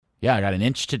Yeah, I got an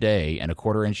inch today and a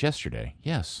quarter inch yesterday.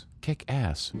 Yes, kick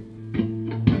ass.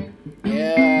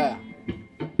 Yeah.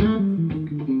 Woo.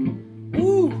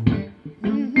 Ooh.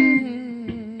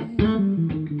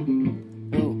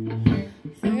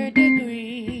 Third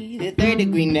Degree, the Third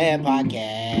Degree Net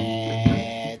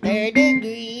Podcast. Third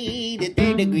Degree, the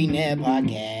Third Degree Net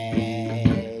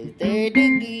Podcast. Third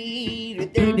Degree, the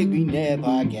Third Degree Net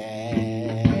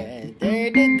Podcast.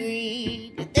 Third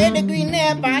Degree, the Third Degree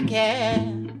Net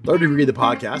Podcast. Third Degree, the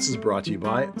podcast, is brought to you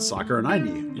by Soccer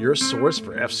 90, your source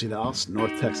for FC Dallas,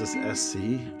 North Texas SC,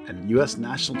 and U.S.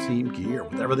 national team gear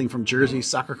with everything from jerseys,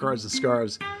 soccer cards, and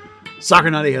scarves.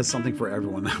 Soccer 90 has something for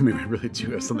everyone. I mean, we really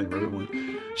do have something for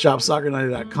everyone. Shop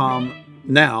soccer90.com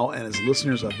now, and as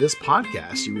listeners of this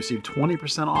podcast, you receive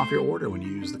 20% off your order when you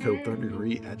use the code Third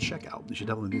Degree at checkout. You should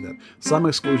definitely do that. Some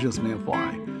exclusions may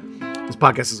apply. This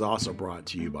podcast is also brought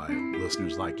to you by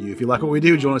listeners like you. If you like what we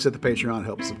do, join us at the Patreon.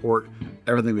 Help support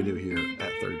everything we do here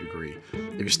at Third Degree.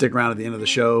 If you stick around at the end of the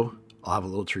show, I'll have a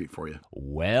little treat for you.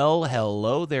 Well,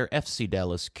 hello there, FC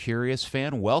Dallas Curious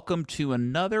fan. Welcome to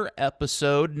another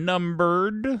episode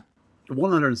numbered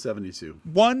 172.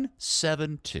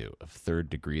 172 of Third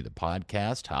Degree, the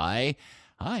podcast. Hi.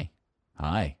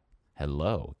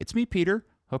 Hello. It's me, Peter.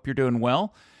 Hope you're doing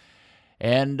well.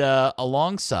 And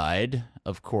alongside,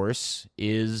 of course,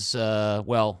 is,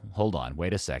 well, hold on,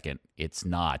 wait a second. It's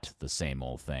not the same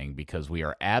old thing because we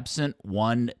are absent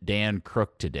one Dan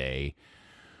Crook today,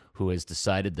 who has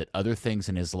decided that other things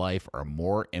in his life are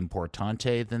more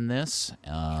importante than this.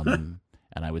 And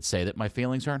I would say that my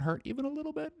feelings aren't hurt even a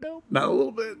little bit. No. Not a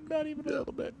little bit. Not even a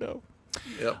little bit, no.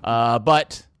 Yep.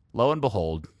 But lo and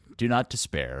behold, do not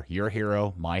despair. Your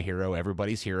hero, my hero,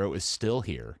 everybody's hero is still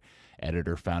here.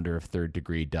 Editor, founder of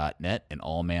thirddegree.net, and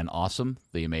all-man awesome,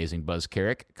 the amazing Buzz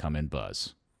Carrick. Come in,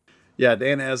 Buzz. Yeah,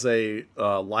 Dan has a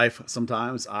life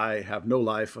sometimes. I have no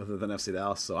life other than FC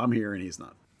Dallas, so I'm here and he's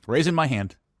not. Raising my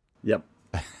hand. Yep.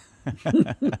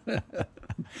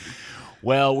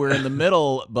 Well, we're in the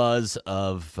middle, Buzz,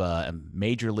 of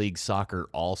Major League Soccer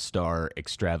All-Star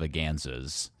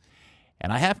extravaganzas.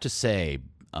 And I have to say,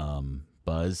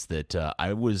 Buzz, that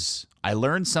I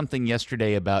learned something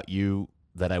yesterday about you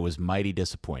that I was mighty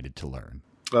disappointed to learn.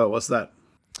 Oh, what's that?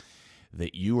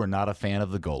 That you are not a fan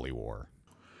of the goalie war.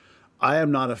 I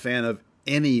am not a fan of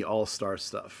any all-star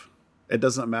stuff. It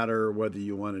doesn't matter whether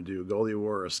you want to do goalie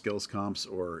war or skills comps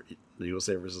or the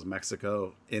USA versus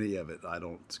Mexico, any of it. I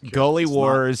don't care. Goalie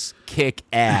wars kick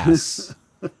ass.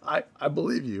 I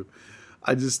believe you.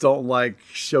 I just don't like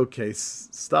showcase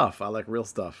stuff. I like real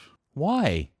stuff.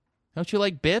 Why? Don't you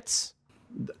like bits?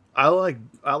 I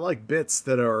like bits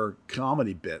that are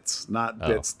comedy bits, not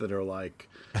bits that are like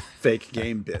fake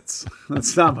game bits.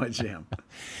 That's not my jam.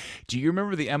 Do you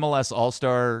remember the MLS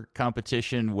All-Star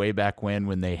competition way back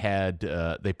when they had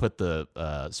they put the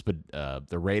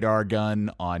radar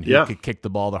gun on who could kick the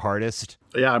ball the hardest?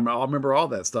 Yeah, I remember all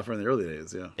that stuff in the early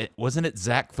days. Yeah, wasn't it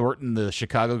Zach Thornton, the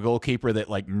Chicago goalkeeper, that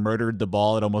like murdered the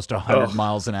ball at almost 100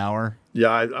 miles an hour?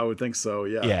 Yeah, I would think so.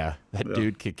 Yeah, that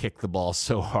dude could kick the ball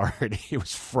so hard, it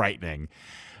was frightening.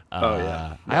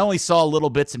 Yeah. I only saw little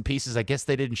bits and pieces. I guess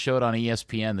they didn't show it on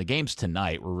ESPN. The game's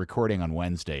tonight. We're recording on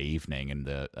Wednesday evening and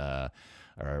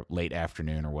or late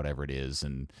afternoon or whatever it is.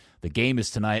 And the game is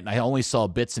tonight. And I only saw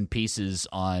bits and pieces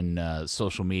on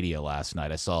social media last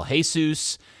night. I saw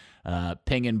Jesus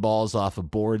pinging balls off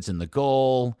of boards in the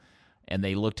goal, and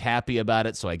they looked happy about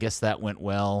it. So I guess that went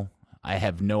well. I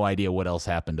have no idea what else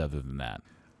happened other than that.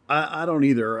 I don't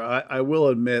either. I will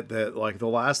admit that like the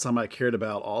last time I cared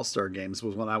about All-Star games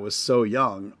was when I was so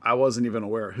young. I wasn't even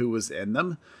aware who was in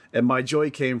them. And my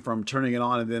joy came from turning it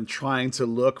on and then trying to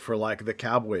look for like the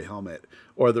Cowboy helmet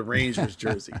or the Rangers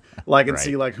jersey, and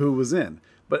see like who was in.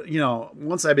 But, you know,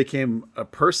 once I became a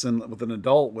person with an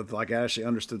adult with like actually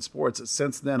understood sports,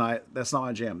 since then that's not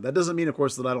my jam. That doesn't mean, of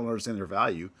course, that I don't understand their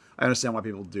value. I understand why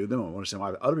people do them. I understand why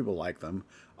other people like them.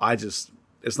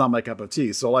 It's not my cup of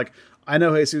tea. So like, I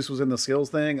know Jesus was in the skills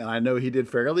thing, and I know he did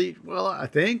fairly well. I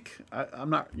think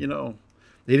I'm not, he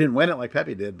didn't win it like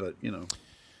Pepe did, but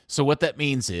So what that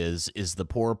means is the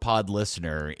poor pod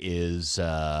listener is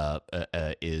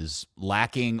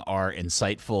lacking our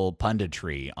insightful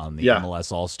punditry on the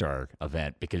MLS All-Star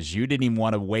event because you didn't even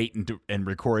want to wait and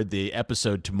record the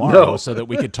episode tomorrow so that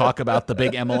we could talk about the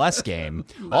big MLS game,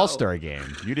 All-Star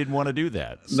game. You didn't want to do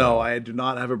that. So. No, I do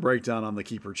not have a breakdown on the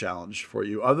keeper challenge for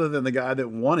you, other than the guy that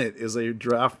won it is a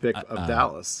draft pick of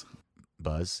Dallas.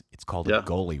 Buzz, it's called a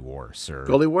goalie war, sir.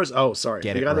 Goalie wars? Oh, sorry.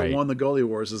 Get the it guy right. that won the goalie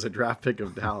wars is a draft pick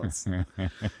of Dallas.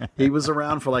 He was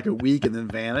around for like a week and then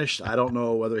vanished. I don't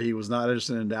know whether he was not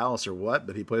interested in Dallas or what,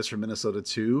 but he plays for Minnesota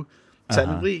too.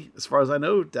 technically, as far as I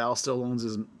know, Dallas still owns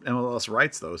his MLS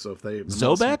rights, though. So if they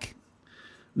Zobek?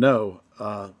 No,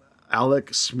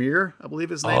 Alec Smear, I believe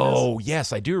his name is. Oh,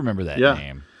 yes, I do remember that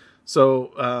name.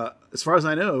 So as far as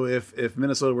I know, if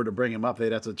Minnesota were to bring him up,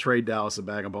 they'd have to trade Dallas a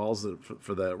bag of balls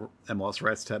for the MLS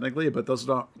rights technically, but those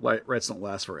rights don't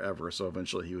last forever. So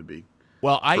eventually he would be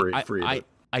free.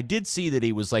 I did see that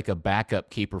he was like a backup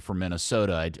keeper for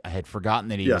Minnesota. I had forgotten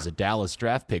that he was a Dallas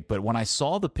draft pick, but when I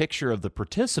saw the picture of the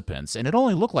participants, and it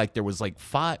only looked like there was like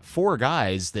 4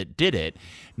 guys that did it,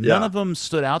 none of them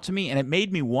stood out to me, and it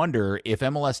made me wonder if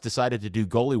MLS decided to do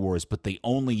goalie wars, but they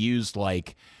only used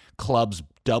like clubs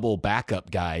double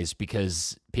backup guys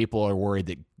because people are worried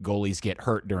that goalies get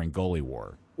hurt during goalie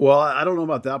war. Well, I don't know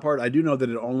about that part. I do know that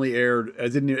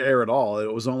it didn't air at all.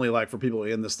 It was only like for people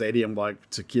in the stadium, like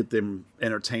to keep them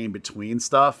entertained between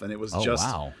stuff. And it was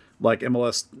like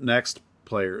MLS Next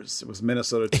players. It was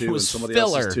Minnesota 2 and somebody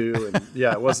else's 2. And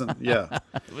it wasn't, It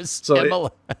was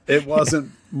so it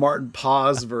wasn't Martin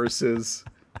Paz versus,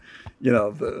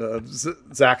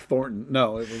 Zach Thornton.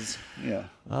 No, it was,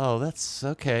 Oh, that's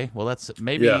okay. Well, that's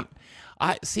maybe... Yeah.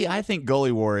 I think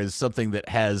goalie war is something that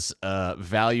has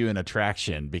value and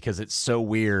attraction because it's so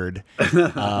weird,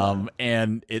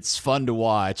 and it's fun to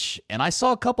watch. And I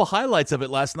saw a couple highlights of it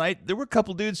last night. There were a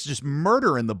couple dudes just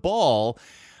murdering the ball.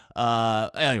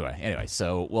 Anyway.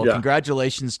 So,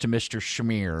 congratulations to Mr.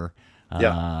 Shamir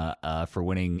for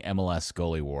winning MLS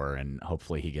goalie war, and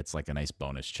hopefully he gets like a nice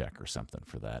bonus check or something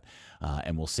for that.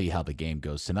 And we'll see how the game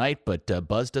goes tonight. But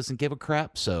Buzz doesn't give a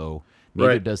crap, so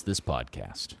neither does this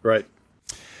podcast. Right.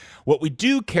 What we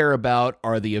do care about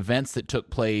are the events that took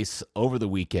place over the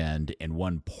weekend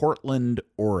in Portland,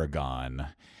 Oregon.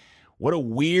 What a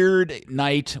weird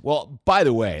night. Well, by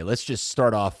the way, let's just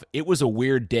start off. It was a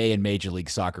weird day in Major League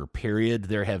Soccer, period.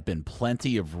 There have been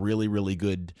plenty of really, really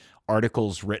good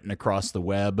articles written across the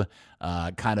web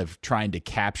kind of trying to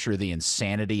capture the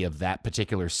insanity of that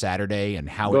particular Saturday and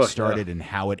how it started and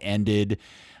how it ended.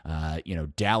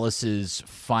 Dallas's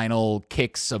final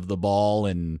kicks of the ball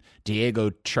and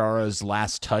Diego Chara's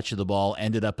last touch of the ball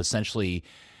ended up essentially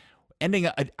ending.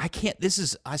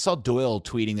 I saw Doyle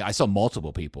tweeting. I saw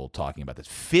multiple people talking about this.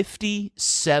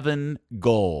 57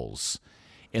 goals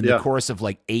in the course of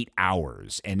like 8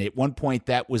 hours. And at one point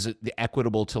that was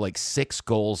equitable to like 6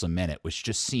 goals a minute, which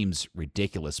just seems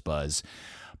ridiculous, Buzz.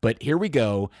 But here we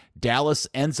go. Dallas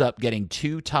ends up getting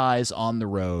 2 ties on the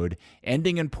road,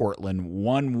 ending in Portland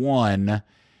 1-1.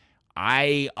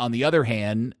 On the other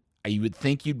hand, you would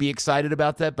think you'd be excited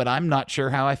about that, but I'm not sure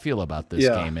how I feel about this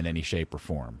game in any shape or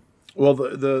form. Well,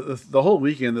 the whole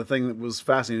weekend, the thing that was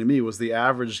fascinating to me was the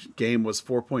average game was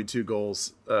 4.2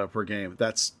 goals per game.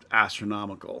 That's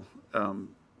astronomical.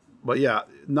 But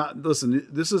listen,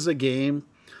 this is a game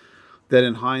that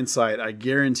in hindsight, I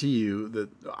guarantee you that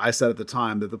I said at the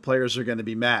time that the players are going to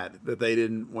be mad that they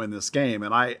didn't win this game.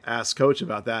 And I asked Coach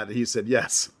about that, and he said,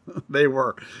 yes, they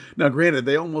were. Now, granted,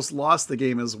 they almost lost the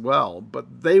game as well,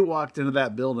 but they walked into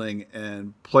that building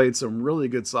and played some really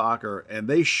good soccer, and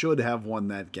they should have won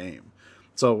that game.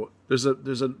 So there's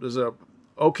a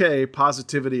okay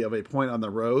positivity of a point on the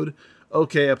road,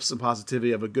 okay some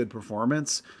positivity of a good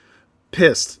performance.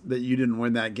 Pissed that you didn't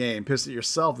win that game. Pissed at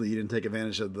yourself that you didn't take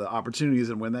advantage of the opportunities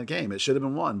and win that game. It should have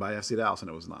been won by FC Dallas, and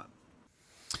it was not.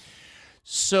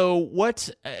 So what?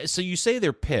 So you say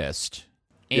they're pissed,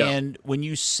 and when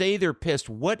you say they're pissed,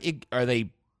 what are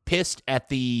they pissed at?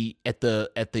 The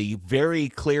very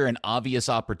clear and obvious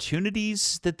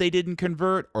opportunities that they didn't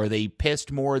convert, or are they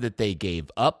pissed more that they gave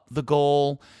up the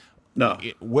goal? No.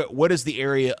 What is the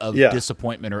area of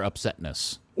disappointment or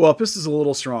upsetness? Well, pissed is a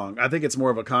little strong. I think it's more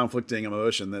of a conflicting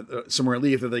emotion, that some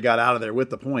relief that they got out of there with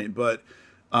the point, but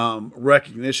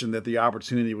recognition that the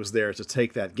opportunity was there to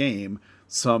take that game,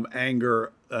 some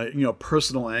anger,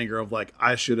 personal anger of like,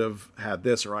 I should have had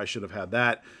this or I should have had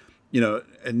that.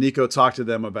 And Nico talked to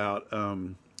them about,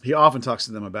 he often talks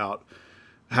to them about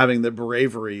having the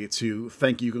bravery to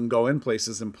think you can go in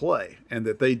places and play, and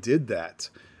that they did that.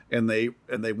 And they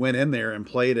went in there and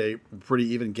played a pretty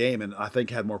even game, and I think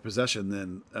had more possession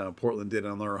than Portland did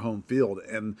on their home field.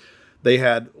 And they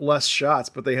had less shots,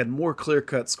 but they had more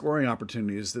clear-cut scoring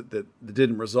opportunities that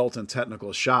didn't result in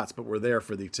technical shots, but were there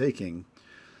for the taking.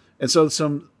 And so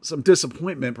some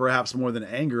disappointment, perhaps more than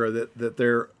anger, that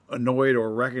they're annoyed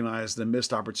or recognized the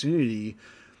missed opportunity.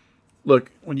 Look,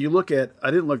 when you look at,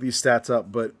 I didn't look these stats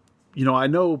up, but I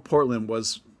know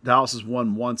Dallas has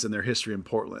won once in their history in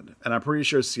Portland. And I'm pretty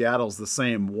sure Seattle's the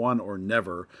same, one or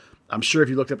never. I'm sure if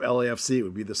you looked up LAFC, it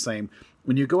would be the same.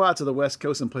 When you go out to the West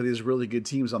Coast and play these really good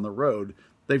teams on the road,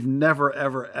 they've never,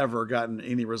 ever, ever gotten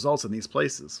any results in these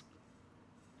places.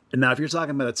 And now if you're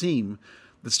talking about a team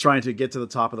that's trying to get to the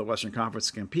top of the Western Conference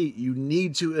to compete, you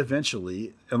need to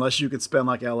eventually, unless you could spend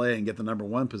like LA and get the number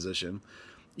one position,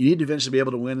 you need to eventually be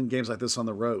able to win games like this on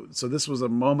the road. So this was a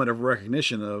moment of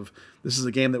recognition of this is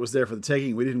a game that was there for the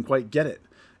taking. We didn't quite get it,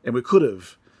 and we could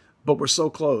have, but we're so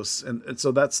close. And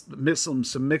so that's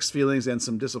some mixed feelings and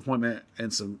some disappointment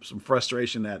and some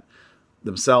frustration at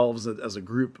themselves as a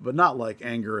group, but not like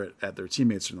anger at their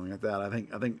teammates or anything like that.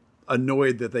 I think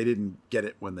annoyed that they didn't get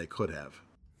it when they could have.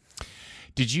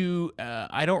 Did you?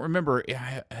 I don't remember.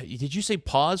 Did you say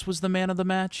Paz was the man of the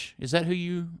match? Is that who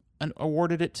you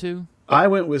awarded it to? I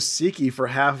went with Siki for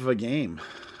half of a game.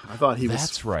 I thought he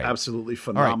was right. Absolutely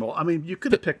phenomenal. Right. I mean, you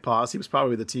could have picked Paz. He was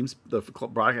probably the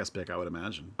broadcast pick, I would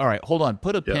imagine. All right, hold on.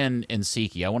 Put a pin in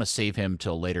Siki. I want to save him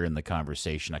till later in the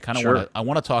conversation. I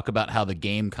want to talk about how the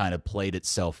game kind of played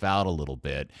itself out a little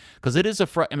bit, because it is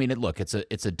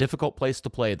it's a difficult place to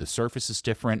play. The surface is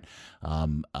different.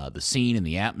 The scene and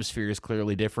the atmosphere is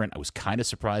clearly different. I was kind of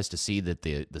surprised to see that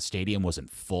the stadium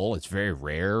wasn't full. It's very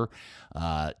rare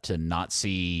to not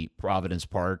see Providence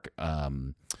Park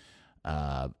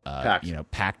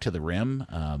packed to the rim.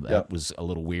 That was a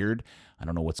little weird. I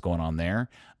don't know what's going on there.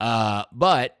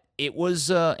 But it was,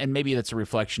 and maybe that's a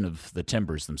reflection of the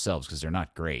Timbers themselves, because they're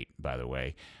not great, by the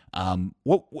way.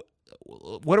 What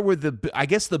were I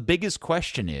guess the biggest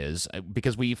question is,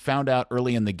 because we found out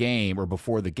early in the game or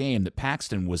before the game that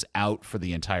Paxton was out for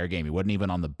the entire game. He wasn't even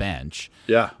on the bench.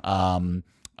 Yeah.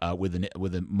 With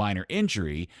a minor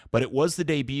injury, but it was the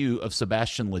debut of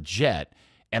Sebastian Lletget.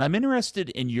 And I'm interested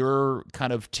in your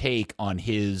kind of take on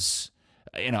his,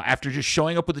 after just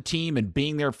showing up with the team and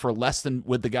being there for less than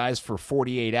with the guys for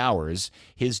 48 hours,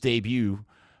 his debut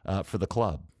for the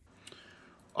club.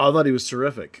 I thought he was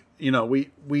terrific. We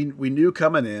knew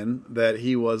coming in that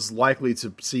he was likely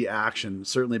to see action,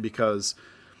 certainly because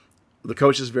the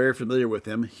coach is very familiar with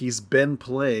him. He's been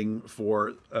playing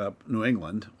for New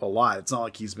England a lot. It's not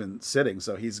like he's been sitting,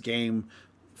 so he's game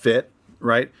fit,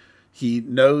 right? He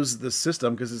knows the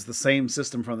system because it's the same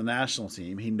system from the national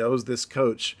team. He knows this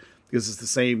coach because it's the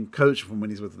same coach from when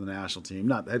he's with the national team.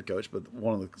 Not the head coach, but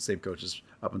one of the same coaches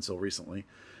up until recently.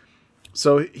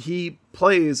 So he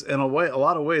plays in a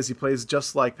lot of ways. He plays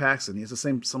just like Paxton. He has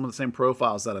some of the same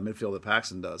profiles that a midfield that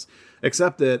Paxton does,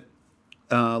 except that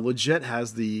Lletget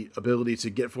has the ability to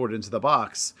get forward into the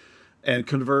box and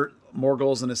convert more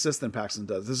goals and assists than Paxton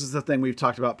does. This is the thing we've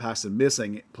talked about Paxton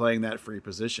missing, playing that free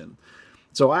position.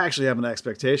 So I actually have an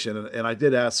expectation, and I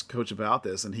did ask Coach about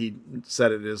this, and he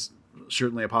said it is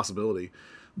certainly a possibility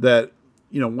that,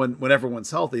 when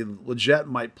everyone's healthy, Lletget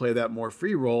might play that more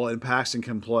free role, and Paxton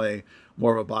can play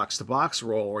more of a box-to-box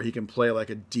role, or he can play like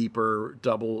a deeper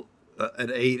double,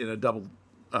 an 8 and a double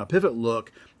pivot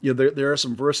look. There are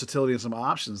some versatility and some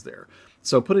options there.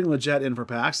 So putting Lletget in for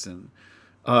Paxton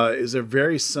is a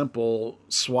very simple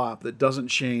swap that doesn't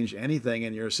change anything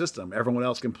in your system. Everyone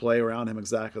else can play around him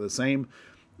exactly the same.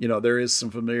 There is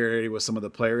some familiarity with some of the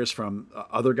players from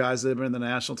other guys that have been in the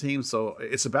national team. So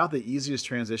it's about the easiest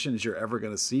transitions you're ever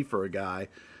going to see for a guy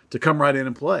to come right in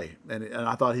and play. And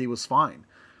I thought he was fine.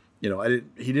 He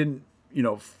didn't,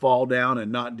 fall down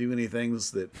and not do any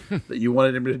things that you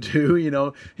wanted him to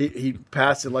do. He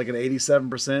passed at like an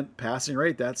 87% passing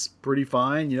rate. That's pretty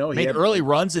fine. He made early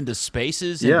runs into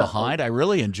spaces and behind. I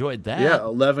really enjoyed that. Yeah,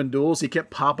 11 duels. He kept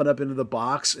popping up into the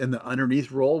box in the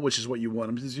underneath role, which is what you want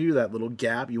him to do. That little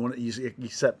gap. You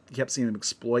kept seeing him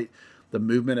exploit the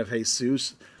movement of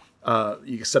Jesus.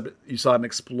 You saw him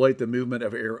exploit the movement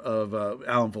of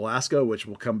Alan Velasco, which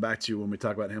we'll come back to when we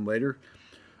talk about him later.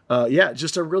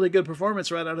 Just a really good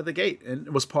performance right out of the gate. And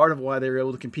it was part of why they were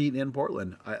able to compete in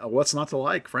Portland. What's not to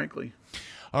like, frankly?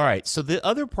 All right. So the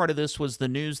other part of this was the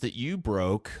news that you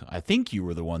broke. I think you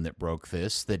were the one that broke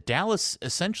this, that Dallas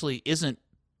essentially isn't,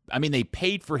 they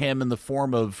paid for him in the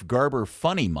form of Garber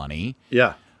funny money.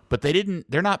 Yeah. But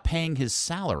they're not paying his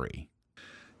salary.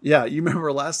 Yeah. You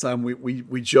remember last time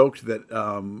we joked that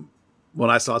when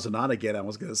I saw Zanata again, I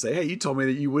was going to say, hey, you told me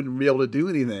that you wouldn't be able to do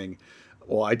anything.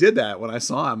 Well, I did that when I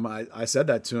saw him. I said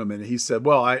that to him, and he said,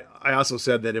 well, I also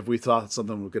said that if we thought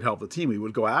something could help the team, we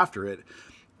would go after it.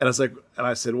 And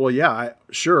I said, well, yeah,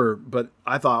 sure. But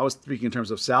I thought I was speaking in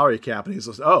terms of salary cap. And he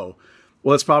says, oh,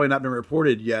 well, it's probably not been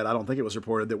reported yet. I don't think it was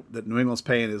reported that New England's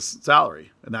paying his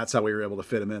salary. And that's how we were able to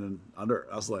fit him in and under.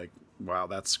 I was like, wow,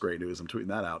 that's great news. I'm tweeting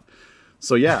that out.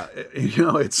 So yeah,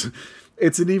 it's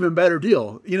an even better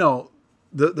deal.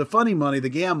 The funny money, the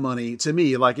GAM money, to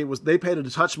me, they paid a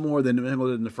touch more than New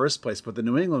England did in the first place, but the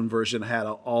New England version had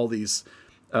all these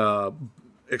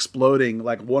exploding,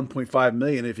 like 1.5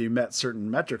 million if you met certain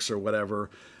metrics or whatever.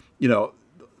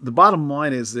 the bottom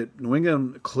line is that New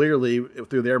England clearly,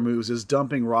 through their moves, is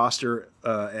dumping roster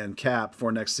and cap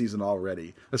for next season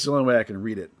already. That's the only way I can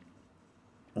read it.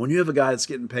 When you have a guy that's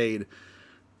getting paid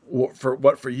for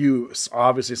what for you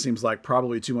obviously seems like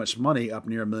probably too much money, up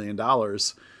near $1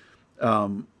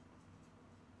 million,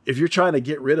 if you're trying to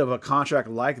get rid of a contract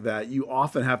like that, you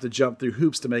often have to jump through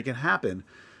hoops to make it happen.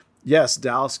 Yes,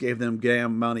 Dallas gave them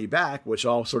GAM money back, which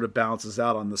all sort of balances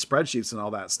out on the spreadsheets and all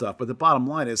that stuff. But the bottom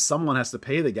line is someone has to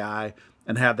pay the guy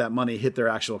and have that money hit their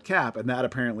actual cap, and that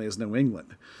apparently is New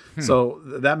England. So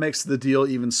that makes the deal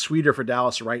even sweeter for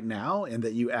Dallas right now, and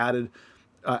that you added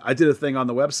I did a thing on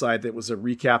the website that was a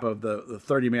recap of the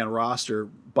 30-man roster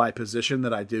by position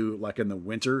that I do like in the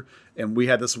winter. And we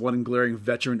had this one glaring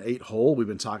veteran 8 hole we've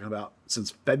been talking about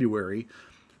since February.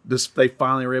 They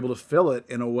finally were able to fill it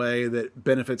in a way that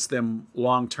benefits them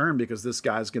long term, because this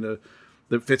guy's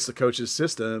that fits the coach's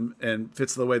system and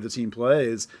fits the way the team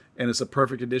plays, and it's a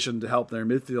perfect addition to help their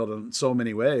midfield in so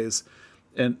many ways.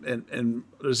 And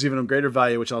there's even a greater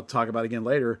value, which I'll talk about again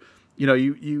later.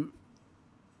 You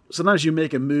sometimes you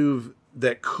make a move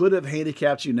that could have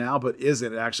handicapped you now, but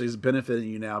isn't. It actually is benefiting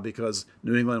you now because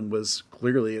New England was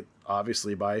clearly,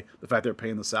 obviously, by the fact they're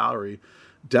paying the salary,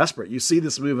 desperate. You see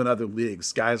this move in other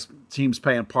leagues. Teams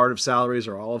paying part of salaries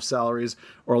or all of salaries.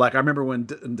 Or like I remember when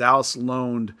Dallas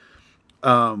loaned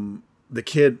the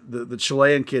kid, the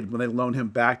Chilean kid, when they loaned him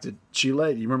back to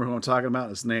Chile. You remember who I'm talking about?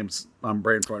 His name's, I'm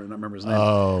brain farting, I don't remember his name.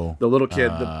 Oh. The little kid,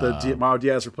 the Mauro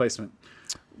Diaz replacement.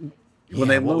 When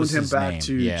they loaned him back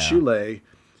to Chile,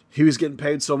 he was getting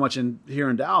paid so much here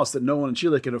in Dallas that no one in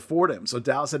Chile could afford him. So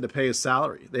Dallas had to pay his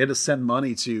salary. They had to send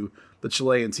money to the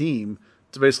Chilean team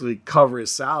to basically cover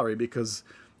his salary because,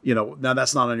 now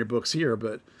that's not on your books here,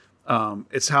 but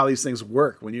it's how these things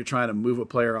work when you're trying to move a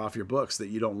player off your books that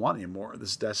you don't want anymore.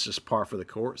 That's just par for the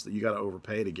course, that you got to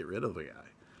overpay to get rid of the guy.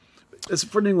 It's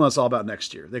for New England. It's all about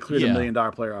next year. They cleared $1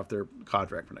 million player off their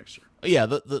contract for next year. Yeah,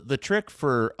 the trick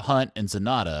for Hunt and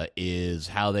Zanata is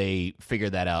how they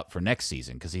figure that out for next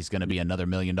season, because he's going to be another $1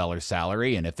 million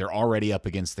salary, and if they're already up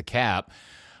against the cap,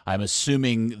 I'm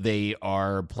assuming they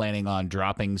are planning on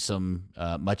dropping some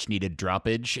much-needed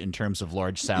droppage in terms of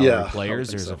large salary players.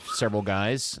 There's several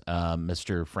guys,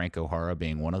 Mr. Frank O'Hara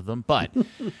being one of them. But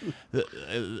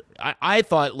I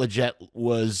thought Lletget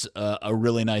was a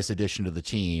really nice addition to the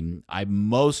team. I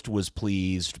most was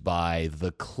pleased by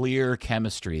the clear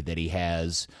chemistry that he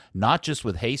has, not just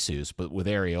with Jesus, but with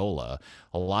Areola.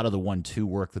 A lot of the 1-2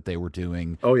 work that they were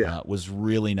doing was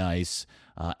really nice.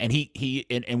 And he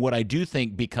what I do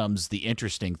think becomes the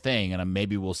interesting thing, and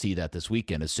maybe we'll see that this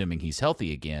weekend, assuming he's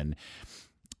healthy again,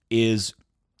 is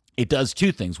it does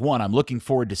two things. One, I'm looking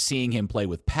forward to seeing him play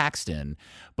with Paxton,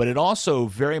 but it also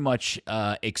very much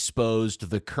exposed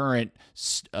the current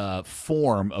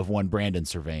form of one Brandon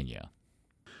Cervania.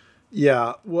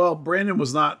 Yeah, well, Brandon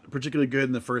was not particularly good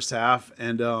in the first half,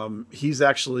 and he's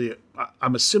actually,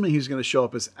 I'm assuming he's going to show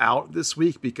up as out this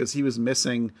week because he was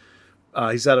missing.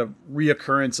 He's had a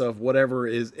reoccurrence of whatever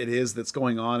it is that's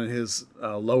going on in his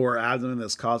lower abdomen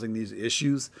that's causing these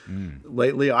issues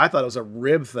lately. I thought it was a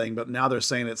rib thing, but now they're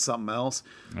saying it's something else.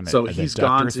 So he's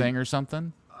gone to thing or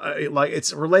something. Like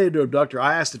it's related to abductor.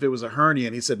 I asked if it was a hernia,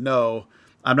 and he said no.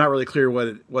 I'm not really clear what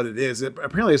it is.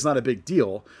 Apparently, it's not a big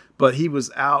deal, but he was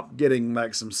out getting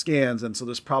like some scans, and so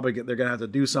they're going to have to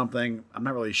do something. I'm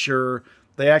not really sure.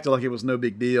 They acted like it was no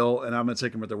big deal, and I'm going to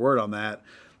take them at their word on that.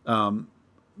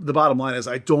 The bottom line is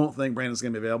I don't think Brandon's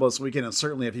going to be available this weekend, and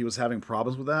certainly if he was having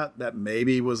problems with that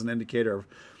maybe was an indicator of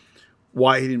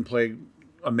why he didn't play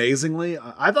amazingly.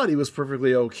 I thought he was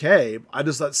perfectly okay. I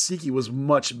just thought Siki was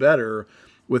much better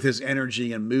with his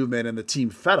energy and movement, and the team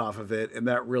fed off of it, and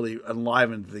that really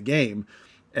enlivened the game.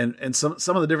 And some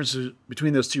of the differences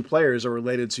between those two players are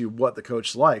related to what the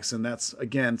coach likes, and that's,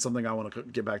 again, something I want to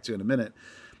get back to in a minute.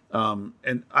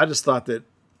 And I just thought that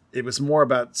it was more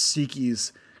about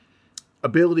Siki's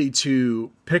ability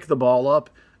to pick the ball up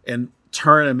and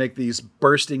turn and make these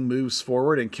bursting moves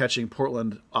forward and catching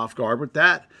Portland off guard with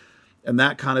that. And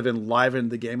that kind of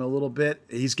enlivened the game a little bit.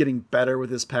 He's getting better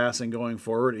with his passing going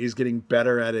forward. He's getting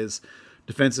better at his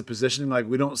defensive positioning. Like,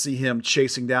 we don't see him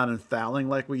chasing down and fouling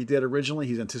like we did originally.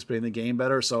 He's anticipating the game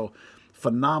better. So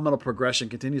phenomenal progression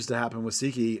continues to happen with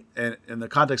Siki. And in the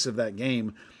context of that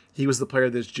game, he was the player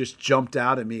that's just jumped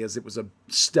out at me as it was a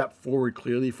step forward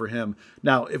clearly for him.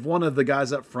 Now, if one of the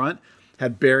guys up front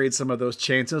had buried some of those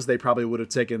chances, they probably would have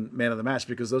taken man of the match,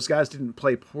 because those guys didn't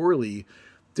play poorly.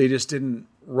 They just didn't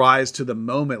rise to the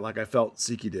moment like I felt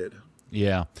Siki did.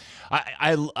 Yeah,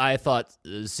 I thought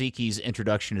Zeke's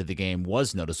introduction to the game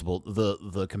was noticeable.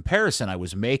 The comparison I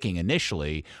was making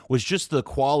initially was just the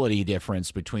quality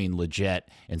difference between Leggett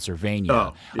and Cervania.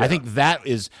 Oh, yeah. I think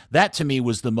that to me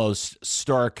was the most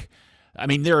stark. I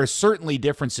mean, there are certainly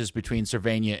differences between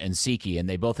Cervania and Siki, and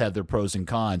they both have their pros and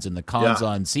cons. And the cons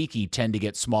on Siki tend to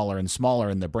get smaller and smaller,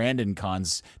 and the Brandon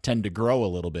cons tend to grow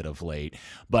a little bit of late.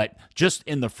 But just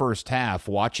in the first half,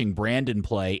 watching Brandon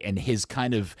play and his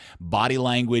kind of body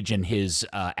language and his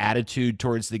attitude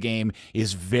towards the game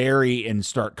is very in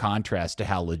stark contrast to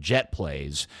how Leggett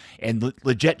plays. And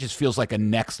Leggett just feels like a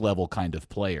next level kind of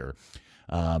player.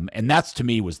 And that's, to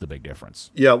me, was the big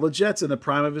difference. Yeah, Leggett's in the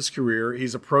prime of his career.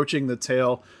 He's approaching the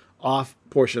tail off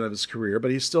portion of his career,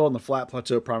 but he's still in the flat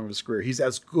plateau prime of his career. He's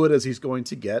as good as he's going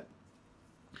to get.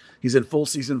 He's in full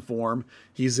season form.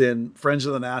 He's in Friends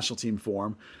of the National Team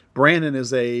form. Brandon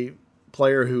is a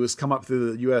player who has come up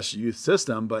through the U.S. youth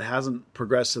system, but hasn't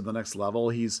progressed to the next level.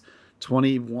 He's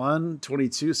 21,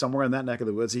 22, somewhere in that neck of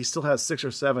the woods. He still has 6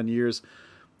 or 7 years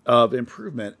of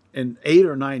improvement. In 8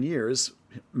 or 9 years,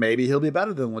 maybe he'll be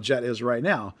better than Leggett is right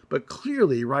now. But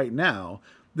clearly right now,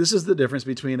 this is the difference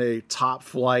between a top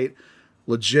flight,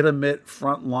 legitimate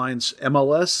frontline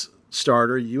MLS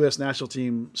starter, U.S. national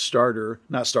team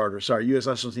U.S.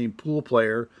 national team pool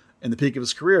player in the peak of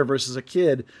his career versus a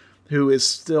kid who is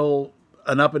still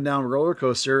an up and down roller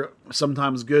coaster,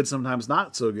 sometimes good, sometimes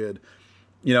not so good.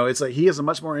 You know, it's like he is a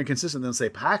much more inconsistent than, say,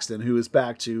 Paxton, who is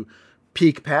back to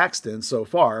peak Paxton so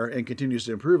far and continues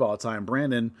to improve all the time.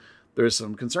 Brandon, there's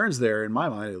some concerns there in my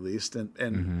mind, at least.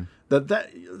 And that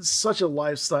such a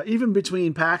lifestyle, even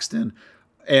between Paxton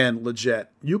and Leggett,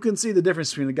 you can see the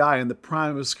difference between a guy in the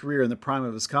prime of his career and the prime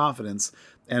of his confidence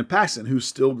and Paxton, who's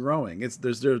still growing.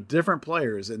 There are different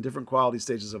players in different quality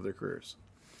stages of their careers.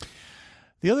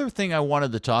 The other thing I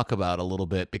wanted to talk about a little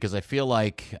bit, because I feel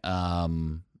like,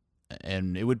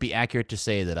 and it would be accurate to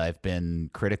say that I've been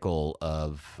critical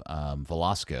of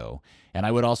Velasco, and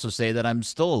I would also say that I'm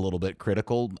still a little bit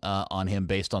critical on him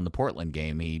based on the Portland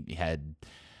game. He had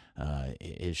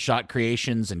his shot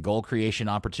creations and goal creation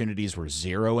opportunities were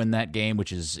 0 in that game,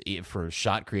 which is, for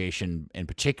shot creation in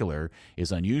particular,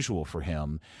 is unusual for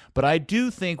him. But I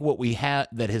do think what we have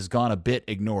that has gone a bit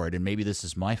ignored, and maybe this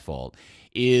is my fault,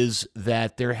 is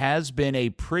that there has been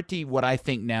what I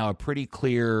think now a pretty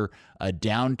clear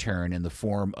downturn in the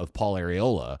form of Paul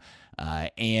Arriola.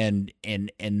 And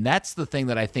that's the thing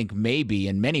that I think maybe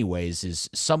in many ways is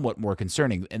somewhat more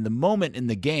concerning. And the moment in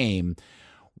the game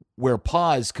where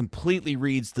Paz completely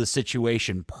reads the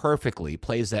situation perfectly,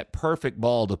 plays that perfect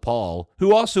ball to Paul,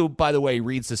 who also, by the way,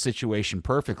 reads the situation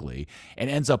perfectly and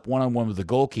ends up one-on-one with the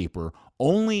goalkeeper,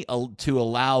 only to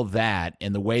allow that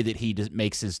and the way that he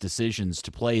makes his decisions to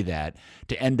play that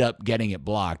to end up getting it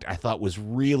blocked, I thought was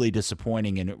really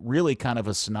disappointing, and it really kind of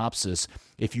a synopsis.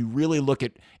 If you really look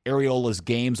at Arriola's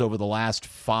games over the last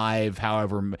 5,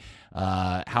 however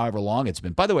long it's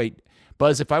been. By the way,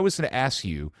 Buzz, if I was going to ask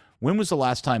you, when was the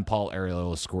last time Paul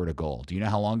Arriola scored a goal? Do you know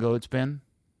how long ago it's been?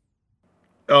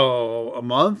 Oh, a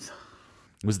month?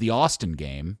 It was the Austin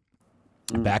game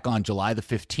back on July the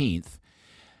 15th.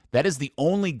 That is the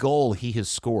only goal he has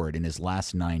scored in his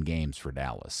last 9 games for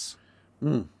Dallas.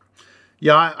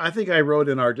 Yeah, I think I wrote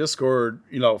in our Discord,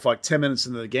 for like 10 minutes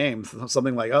into the game,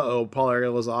 something like, Paul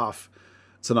Arriola's off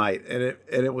tonight. And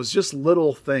it was just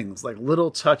little things, like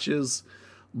little touches,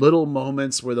 little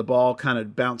moments where the ball kind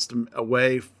of bounced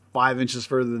away 5 inches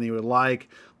further than he would like.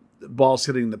 The ball's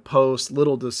hitting the post,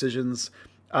 little decisions.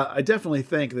 I definitely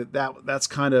think that's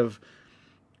kind of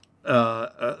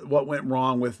what went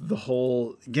wrong with the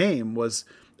whole game was,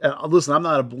 listen, I'm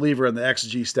not a believer in the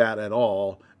XG stat at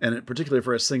all, and particularly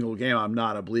for a single game, I'm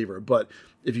not a believer. But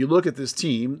if you look at this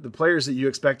team, the players that you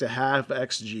expect to have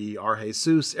XG are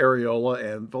Jesus, Arriola,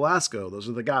 and Velasco. Those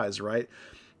are the guys, right?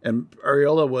 And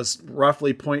Arriola was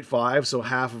roughly 0.5, so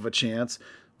half of a chance.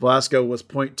 Velasco was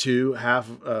 0.2,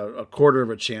 a quarter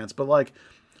of a chance. But like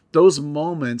those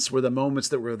moments were the moments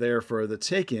that were there for the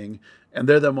taking, and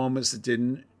they're the moments that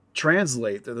didn't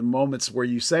translate. They're the moments where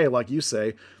you say, like you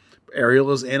say,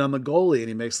 Arriola's in on the goalie and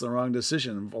he makes the wrong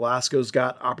decision. Velasco's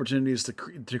got opportunities to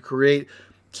create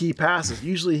key passes.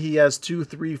 Usually he has 2,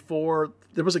 3, 4.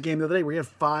 There was a game the other day where he had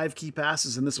 5 key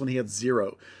passes, and this one he had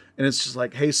 0. And it's just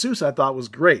like Jesus, I thought was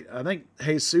great. I think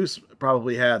Jesus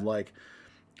probably had like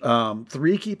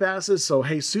 3 key passes. So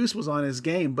Jesus was on his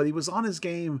game, but he was on his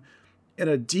game in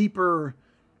a deeper,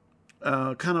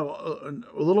 kind of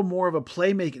a little more of a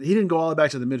playmaking. He didn't go all the way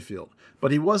back to the midfield,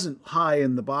 but he wasn't high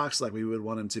in the box like we would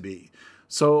want him to be.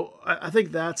 So I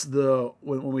think that's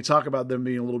when we talk about them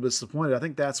being a little disappointed, I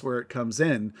think that's where it comes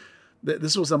in.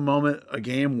 this was a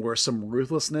game where some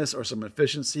ruthlessness or some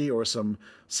efficiency or some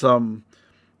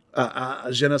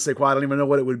je ne sais quoi, I don't even know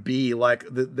what it would be, like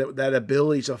that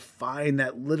ability to find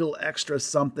that little extra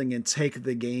something and take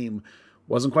the game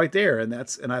wasn't quite there.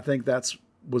 And I think that's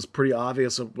was pretty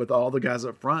obvious with all the guys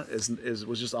up front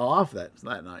was just off that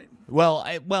night. Well,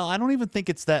 I don't even think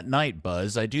it's that night,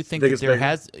 Buzz. I do think I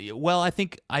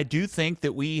do think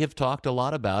that we have talked a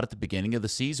lot about at the beginning of the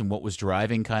season. What was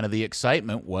driving kind of the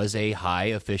excitement was a high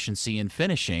efficiency in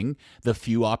finishing. The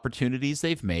few opportunities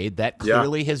they've made, that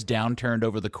clearly has downturned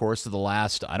over the course of the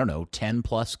last, 10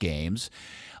 plus games.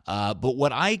 But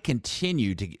what I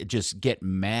continue to just get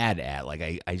mad at, like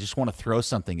I just want to throw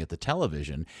something at the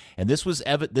television, and this was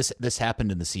this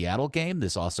happened in the Seattle game.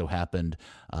 This also happened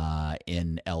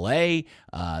in L.A.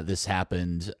 This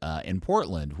happened in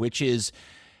Portland, which is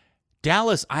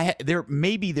Dallas.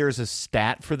 There's a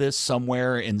stat for this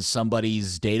somewhere in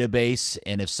somebody's database,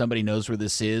 and if somebody knows where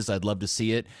this is, I'd love to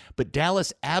see it. But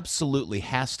Dallas absolutely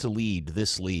has to lead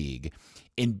this league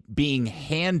in being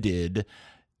handed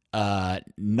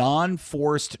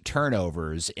non-forced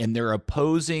turnovers in their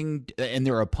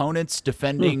opponent's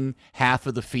defending half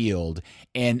of the field,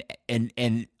 and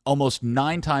almost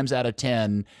 9 times out of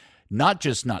 10 not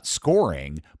just not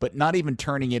scoring, but not even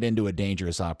turning it into a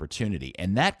dangerous opportunity.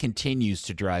 And that continues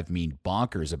to drive me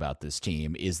bonkers about this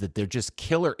team, is that they're just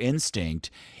killer instinct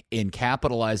in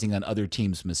capitalizing on other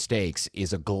teams' mistakes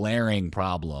is a glaring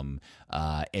problem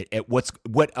at what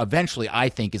eventually I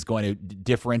think is going to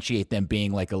differentiate them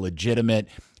being like a legitimate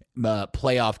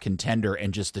playoff contender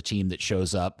and just a team that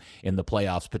shows up in the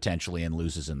playoffs potentially and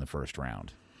loses in the first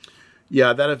round.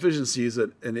 Yeah, that efficiency is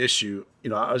an issue.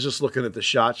 I was just looking at the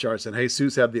shot charts, and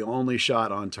Jesus had the only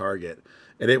shot on target,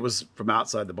 and it was from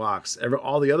outside the box.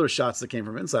 All the other shots that came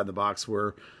from inside the box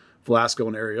were Velasco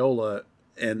and Arriola,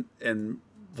 and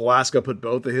Velasco put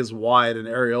both of his wide, and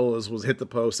Arriola's was hit the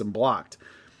post and blocked.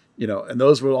 And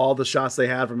those were all the shots they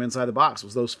had from inside the box,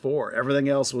 was those 4. Everything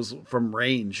else was from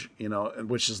range,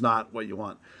 which is not what you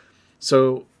want.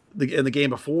 So in the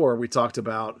game before, we talked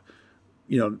about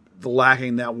the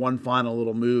lacking that one final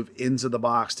little move into the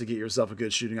box to get yourself a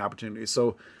good shooting opportunity.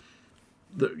 So,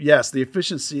 the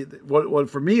efficiency, what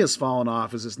for me has fallen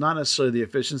off is it's not necessarily the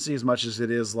efficiency as much as it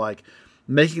is like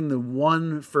making the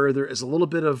one further is a little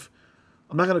bit of,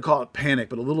 I'm not going to call it panic,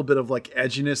 but a little bit of like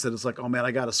edginess that it's like, oh man,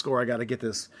 I got to score. I got to get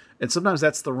this. And sometimes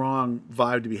that's the wrong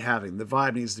vibe to be having. The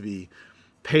vibe needs to be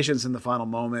patience in the final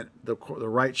moment, the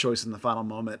right choice in the final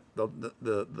moment,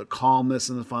 the calmness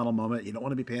in the final moment. You don't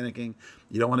want to be panicking.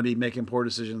 You don't want to be making poor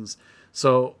decisions.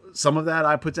 So some of that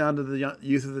I put down to the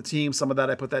youth of the team. Some of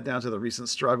that I put that down to the recent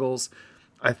struggles.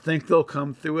 I think they'll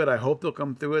come through it. I hope they'll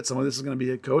come through it. Some of this is going to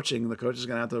be coaching. The coach is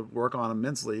going to have to work on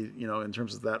immensely, in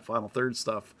terms of that final third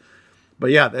stuff.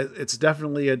 But yeah, it's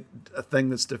definitely a thing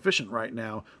that's deficient right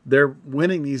now. They're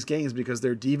winning these games because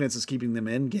their defense is keeping them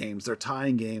in games. They're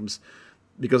tying games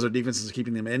because their defense is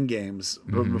keeping them in games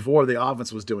before the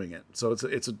offense was doing it. So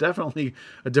it's definitely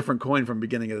a different coin from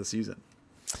beginning of the season.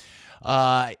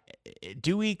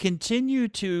 Do we continue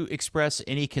to express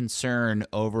any concern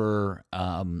over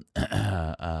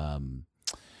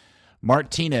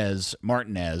Martinez,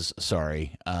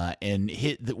 and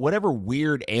whatever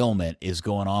weird ailment is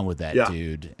going on with that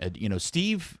dude?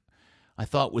 Steve, I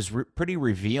thought was pretty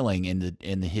revealing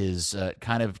in his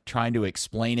kind of trying to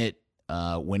explain it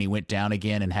when he went down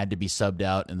again and had to be subbed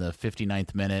out in the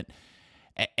 59th minute.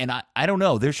 And I don't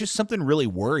know. There's just something really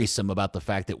worrisome about the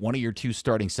fact that one of your 2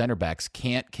 starting center backs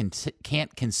can't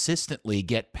consistently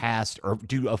get past or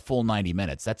do a full 90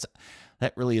 minutes.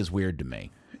 That really is weird to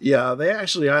me. Yeah, they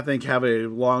actually, I think, have a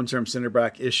long-term center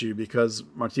back issue because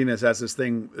Martinez has this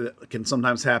thing that can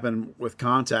sometimes happen with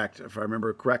contact, if I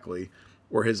remember correctly,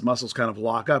 where his muscles kind of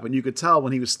lock up. And you could tell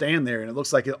when he was standing there, and it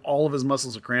looks like all of his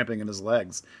muscles are cramping in his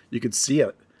legs. You could see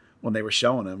it when they were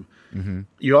showing him. Mm-hmm.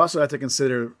 You also have to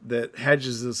consider that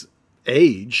Hedges'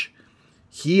 age,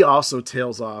 he also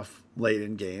tails off late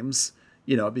in games,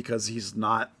 because he's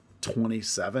not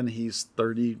 27, he's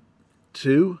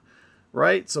 32,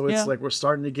 right? So it's like we're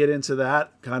starting to get into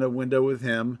that kind of window with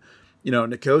him.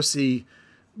 Nkosi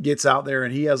gets out there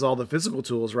and he has all the physical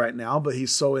tools right now, but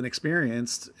he's so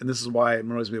inexperienced, and this is why it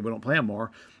annoys me we don't play him more.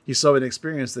 He's so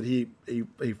inexperienced that he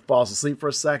falls asleep for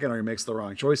a second or he makes the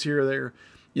wrong choice here or there.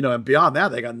 And beyond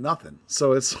that, they got nothing.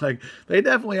 So it's like they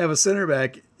definitely have a center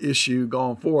back issue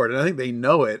going forward, and I think they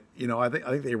know it. I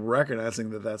think they're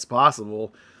recognizing that that's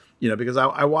possible. Because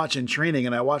I watch in training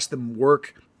and I watch them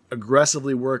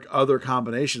aggressively work other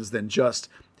combinations than just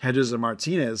Hedges and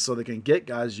Martinez, so they can get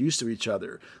guys used to each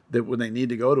other. That when they need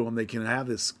to go to them, they can have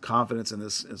this confidence in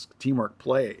this teamwork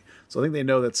play. So I think they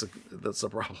know that's a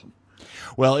problem.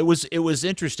 Well, it was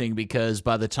interesting because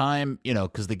by the time,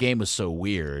 because the game was so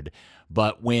weird,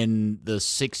 but when the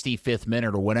 65th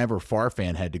minute or whenever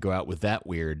Farfan had to go out with that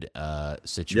weird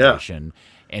situation,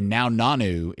 and now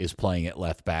Nanu is playing at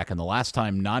left back, and the last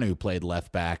time Nanu played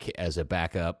left back as a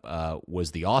backup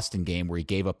was the Austin game where he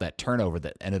gave up that turnover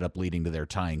that ended up leading to their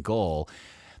tying goal.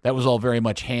 That was all very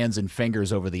much hands and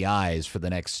fingers over the eyes for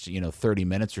the next 30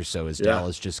 minutes or so as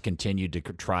Dallas just continued to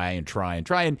try, and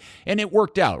it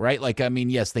worked out, right? Like, I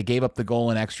mean, yes, they gave up the goal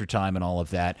in extra time and all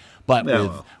of that, but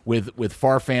with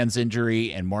Farfan's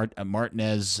injury and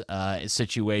Martinez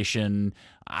situation,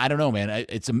 I don't know, man.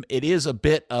 It is a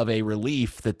bit of a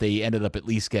relief that they ended up at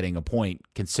least getting a point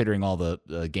considering all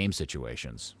the game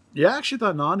situations. Yeah, I actually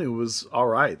thought Nanu was all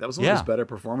right. That was one of his better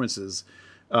performances.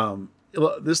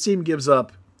 This team gives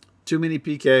up too many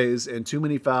PKs and too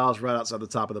many fouls right outside the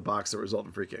top of the box that result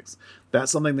in free kicks.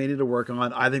 That's something they need to work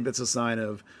on. I think that's a sign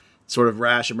of sort of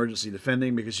rash emergency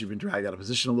defending because you've been dragged out of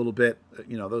position a little bit.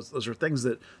 Those are things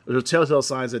those are telltale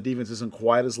signs that defense isn't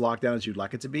quite as locked down as you'd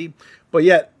like it to be. But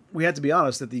yet, we have to be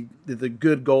honest that the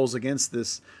good goals against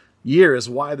this year is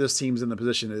why this team's in the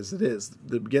position as it is.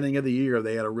 The beginning of the year,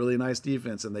 they had a really nice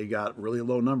defense and they got really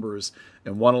low numbers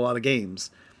and won a lot of games.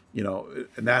 And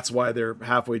that's why they're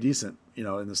halfway decent, in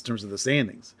terms of the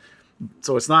standings.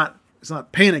 So it's not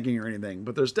panicking or anything,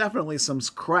 but there's definitely some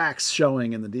cracks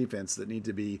showing in the defense that need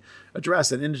to be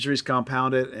addressed. And injuries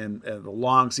compound it, and the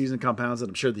long season compounds it.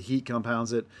 I'm sure the heat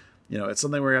compounds it. It's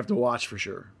something we have to watch for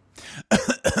sure.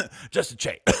 Just a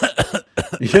check.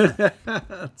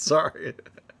 Sorry.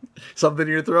 Something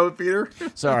in your throat, Peter?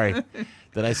 Sorry.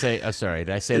 Did I say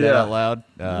that out loud?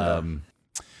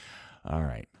 All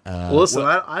right. Well, listen,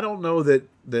 I don't know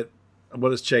that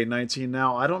what is Che, 19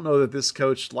 now? I don't know that this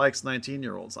coach likes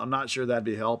 19-year-olds. I'm not sure that'd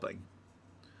be helping,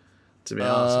 to be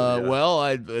honest with you.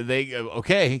 Well,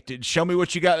 okay. Show me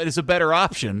what you got that is a better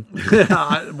option.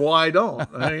 I don't.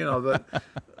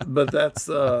 But that's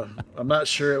I'm not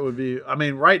sure it would be. I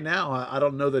mean, right now, I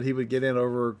don't know that he would get in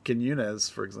over Quinones,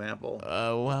 for example.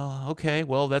 Well, okay.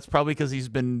 Well, that's probably because he's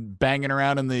been banging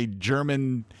around in the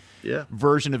German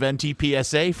version of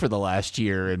NTPSA for the last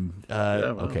year, and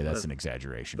that's an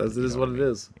exaggeration. It is what it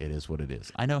is. It is what it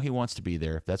is. I know he wants to be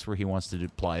there. If that's where he wants to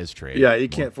apply his trade. Yeah, you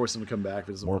can't force him to come back if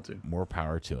he doesn't want to. More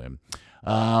power to him.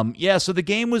 So the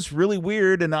game was really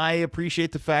weird, and I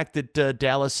appreciate the fact that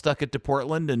Dallas stuck it to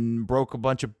Portland and broke a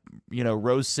bunch of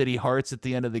Rose City hearts at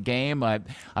the end of the game. I'm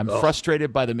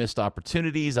frustrated by the missed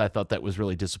opportunities. I thought that was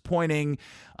really disappointing.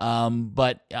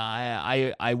 But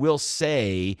I will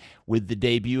say, with the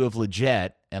debut of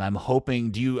Lletget, and I'm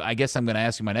hoping, I guess I'm going to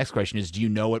ask you, my next question is, do you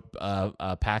know what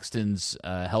Paxton's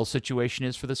health situation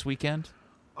is for this weekend?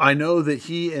 I know that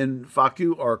he and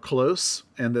Facu are close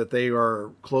and that they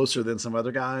are closer than some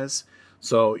other guys.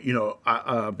 So,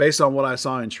 based on what I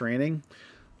saw in training,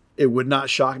 it would not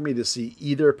shock me to see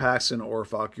either Paxton or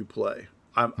Facu play.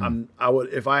 I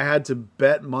would, if I had to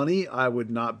bet money, I would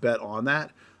not bet on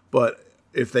that. But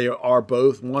if they are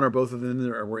both, one or both of them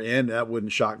were in, that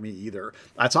wouldn't shock me either.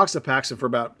 I talked to Paxton for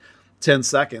about 10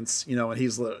 seconds, and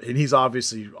he's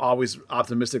obviously always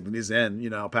optimistic when he's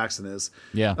in, Paxton is.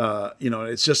 Yeah.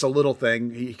 It's just a little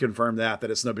thing. He confirmed that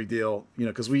it's no big deal,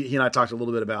 because he and I talked a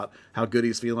little bit about how good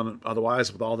he's feeling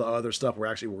otherwise with all the other stuff we're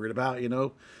actually worried about,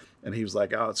 and he was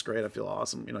like, oh, it's great. I feel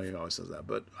awesome. He always says that,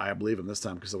 but I believe him this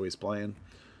time because of the way he's playing,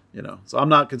 so I'm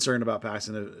not concerned about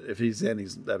Paxton. If he's in,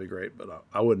 that'd be great, but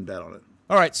I wouldn't bet on it.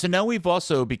 All right, so now we've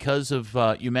also, because of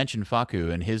you mentioned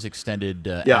Facu and his extended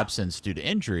absence due to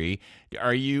injury,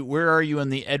 where are you in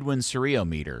the Edwin Cerrillo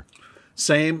meter?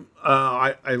 Same.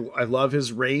 I love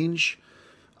his range.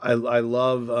 I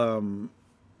love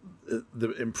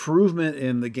the improvement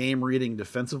in the game reading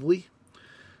defensively.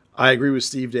 I agree with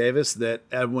Steve Davis that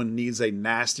Edwin needs a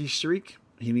nasty streak.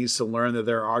 He needs to learn that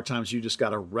there are times you just got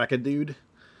to wreck a dude.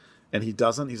 And he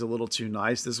doesn't. He's a little too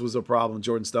nice. This was a problem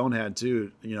Jordan Stone had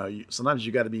too. Sometimes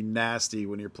you got to be nasty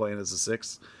when you're playing as a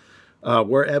six.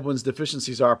 Where Edwin's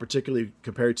deficiencies are, particularly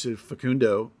compared to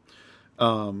Facundo,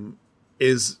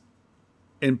 is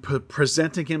in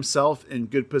presenting himself in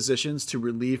good positions to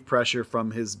relieve pressure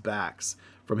from his backs,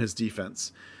 from his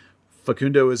defense.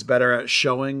 Facundo is better at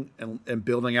showing and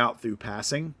building out through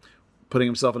passing, putting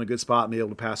himself in a good spot and be able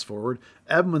to pass forward.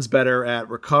 Edmonds better at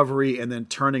recovery and then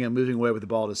turning and moving away with the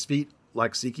ball at his feet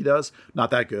like Siki does. Not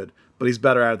that good, but he's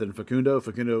better at it than Facundo.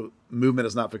 Facundo movement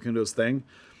is not Facundo's thing.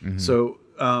 Mm-hmm. So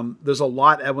there's a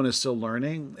lot Edwin is still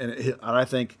learning, and I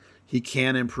think he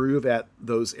can improve at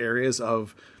those areas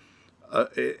of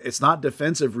it's not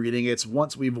defensive reading. It's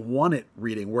once we've won it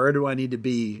reading. Where do I need to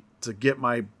be to get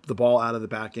the ball out of the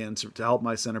back end, to help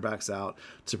my center backs out,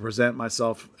 to present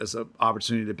myself as an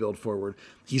opportunity to build forward?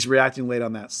 He's reacting late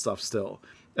on that stuff still.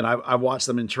 And I've watched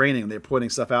them in training, and they're pointing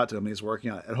stuff out to him, and he's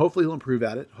working on it. And hopefully he'll improve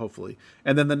at it, hopefully.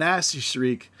 And then the nasty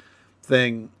streak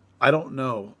thing, I don't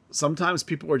know. Sometimes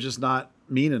people are just not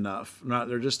mean enough.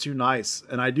 They're just too nice.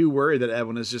 And I do worry that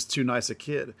Edwin is just too nice a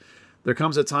kid. There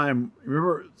comes a time,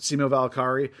 remember Simo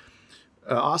Valakari?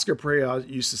 Oscar Pereira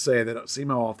used to say that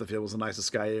Simo off the field was the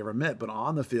nicest guy he ever met, but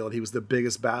on the field, he was the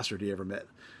biggest bastard he ever met.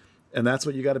 And that's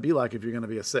what you got to be like if you're going to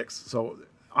be a 6. So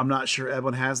I'm not sure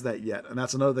Edwin has that yet. And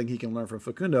that's another thing he can learn from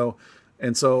Facundo.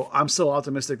 And so I'm still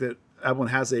optimistic that Edwin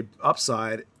has a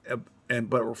upside.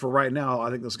 But for right now, I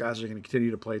think those guys are going to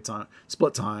continue to play time,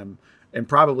 split time. And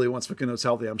probably once Facundo's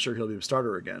healthy, I'm sure he'll be a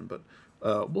starter again. But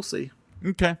we'll see.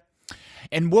 Okay.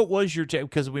 And what was your take?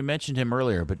 Because we mentioned him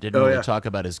earlier, but didn't really talk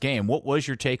about his game. What was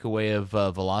your takeaway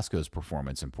of Velasco's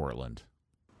performance in Portland?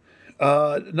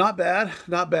 Not bad.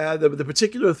 The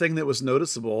particular thing that was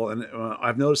noticeable, and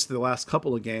I've noticed the last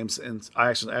couple of games, and I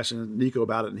actually asked Nico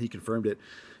about it, and he confirmed it,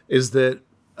 is that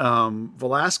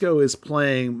Velasco is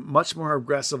playing much more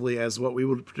aggressively as what we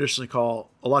would traditionally call,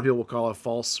 a lot of people will call a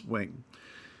false wing.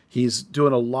 He's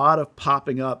doing a lot of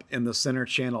popping up in the center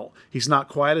channel. He's not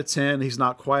quite a 10. He's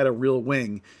not quite a real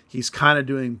wing. He's kind of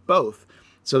doing both.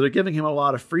 So they're giving him a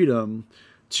lot of freedom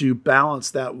to balance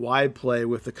that wide play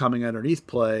with the coming underneath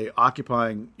play,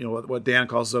 occupying, what Dan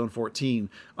calls zone 14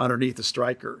 underneath the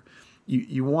striker.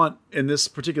 You want, in this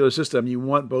particular system, you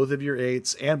want both of your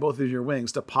 8s and both of your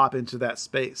wings to pop into that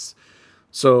space.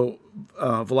 So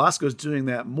Velasco's doing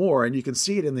that more, and you can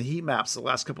see it in the heat maps the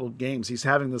last couple of games. He's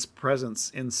having this presence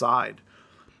inside.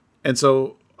 And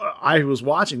so I was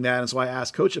watching that, and so I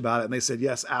asked Coach about it, and they said,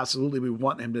 yes, absolutely, we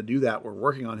want him to do that. We're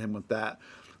working on him with that,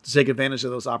 to take advantage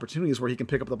of those opportunities where he can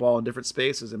pick up the ball in different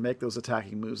spaces and make those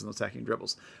attacking moves and those attacking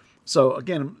dribbles. So,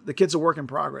 again, the kid's a work in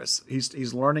progress.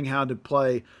 He's learning how to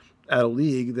play at a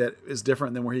league that is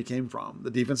different than where he came from.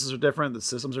 The defenses are different. The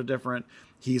systems are different.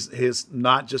 He's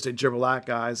not just a dribble at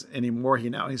guys anymore.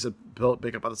 He's a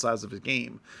pick up by the size of his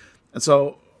game. And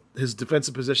so his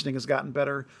defensive positioning has gotten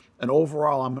better. And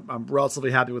overall, I'm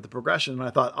relatively happy with the progression. And I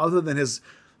thought, other than his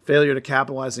failure to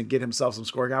capitalize and get himself some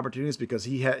scoring opportunities, because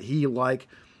he like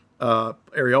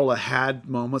Areola had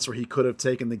moments where he could have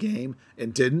taken the game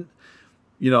and didn't.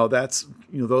 That's,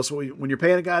 those, when you're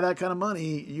paying a guy that kind of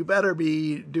money, you better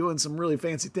be doing some really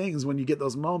fancy things when you get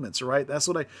those moments, right? That's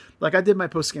what I did my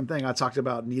post-game thing. I talked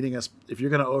about needing us, if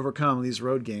you're going to overcome these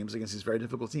road games against these very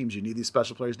difficult teams, you need these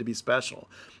special players to be special.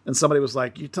 And somebody was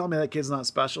like, you tell me that kid's not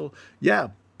special? Yeah,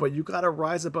 but you got to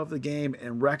rise above the game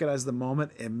and recognize the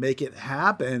moment and make it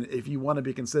happen if you want to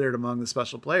be considered among the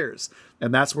special players.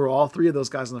 And that's where all 3 of those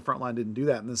guys on the front line didn't do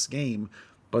that in this game.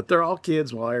 But they're all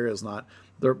kids, while Ariel's not.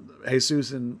 Jesus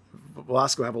and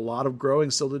Velasco have a lot of growing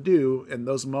still to do, and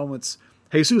those moments,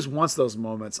 Jesus wants those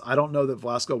moments. I don't know that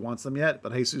Velasco wants them yet,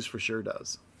 but Jesus for sure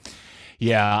does.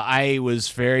 Yeah, I was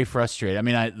very frustrated. I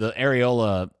mean, the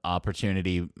Areola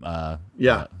opportunity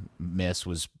miss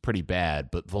was pretty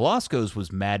bad, but Velasco's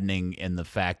was maddening in the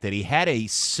fact that he had a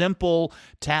simple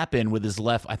tap in with his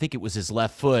left, I think it was his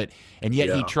left foot, and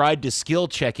yet he tried to skill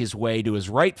check his way to his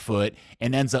right foot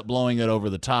and ends up blowing it over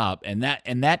the top. And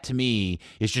that to me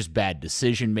is just bad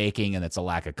decision making, and that's a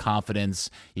lack of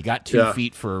confidence. You got 2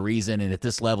 feet for a reason, and at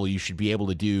this level you should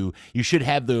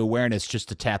have the awareness just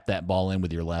to tap that ball in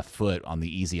with your left foot on the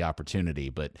easy opportunity.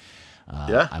 But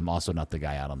I'm also not the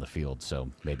guy out on the field, so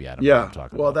maybe I don't know what I'm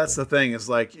talking about. Well, that's the thing. Is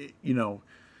like,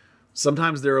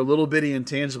 sometimes there are little bitty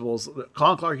intangibles.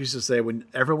 Colin Clark used to say, when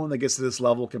everyone that gets to this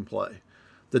level can play,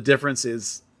 the difference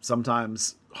is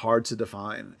sometimes hard to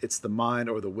define. It's the mind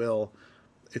or the will.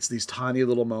 It's these tiny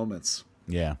little moments.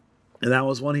 Yeah. And that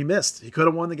was one he missed. He could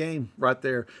have won the game right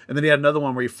there. And then he had another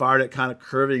one where he fired it kind of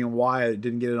curving and wide,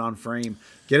 didn't get it on frame.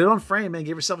 Get it on frame, man.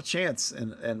 Give yourself a chance.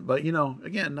 But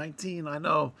again, 19, I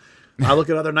know. I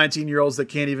look at other 19-year-olds that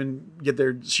can't even get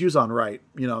their shoes on right.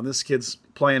 And this kid's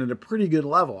playing at a pretty good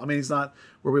level. I mean, he's not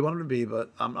where we want him to be,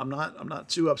 but I'm not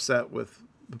too upset with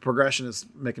the progression. Is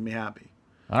making me happy.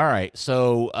 All right,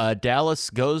 so Dallas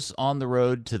goes on the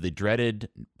road to the dreaded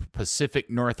Pacific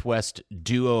Northwest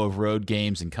duo of road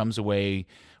games and comes away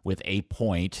with a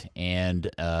point. And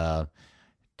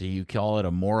do you call it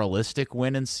a moralistic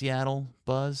win in Seattle,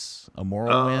 Buzz? A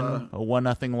moral win? A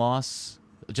 1-0 loss?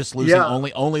 Just losing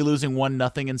only losing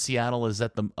 1-0 in Seattle, is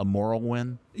that a moral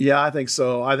win? Yeah, I think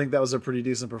so. I think that was a pretty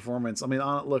decent performance. I mean,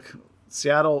 look,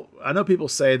 Seattle. I know people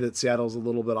say that Seattle's a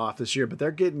little bit off this year, but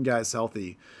they're getting guys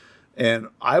healthy. And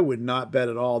I would not bet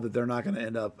at all that they're not going to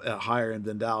end up at higher end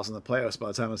than Dallas in the playoffs by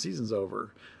the time the season's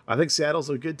over. I think Seattle's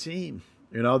a good team.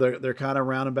 You know, they're kind of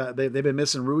roundabout. They've been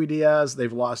missing Rui Diaz.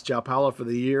 They've lost João Paulo for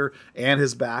the year and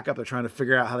his backup. They're trying to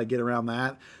figure out how to get around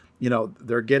that. You know,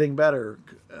 they're getting better.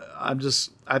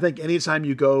 I think anytime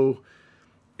you go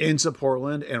into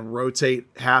Portland and rotate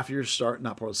half your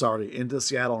into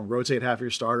Seattle and rotate half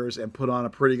your starters and put on a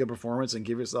pretty good performance and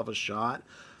give yourself a shot,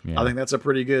 I think that's a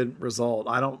pretty good result.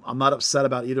 I'm not upset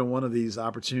about either one of these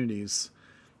opportunities.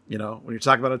 You know, when you're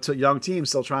talking about a young team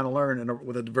still trying to learn and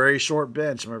with a very short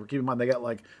bench, remember, keep in mind they got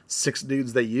like 6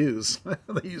 dudes they use.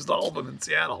 They used all of them in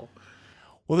Seattle.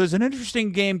 Well, there's an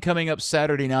interesting game coming up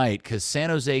Saturday night because San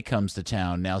Jose comes to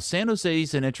town. Now, San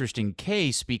Jose's an interesting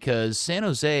case because San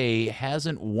Jose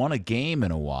hasn't won a game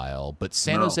in a while, but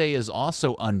San Jose is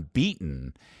also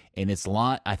unbeaten in its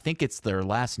I think it's their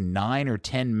last 9 or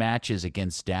 10 matches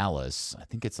against Dallas. I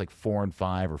think it's like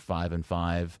 4-5 or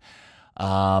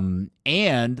 5-5.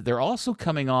 And they're also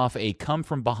coming off a come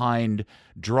from behind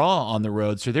draw on the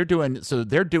road. So they're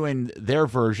doing their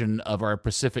version of our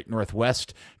Pacific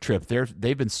Northwest trip.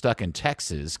 They've been stuck in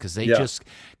Texas because they just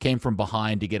came from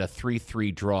behind to get a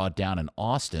 3-3 draw down in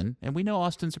Austin. And we know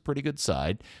Austin's a pretty good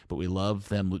side, but we love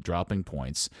them dropping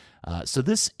points. So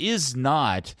this is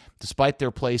not, despite their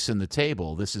place in the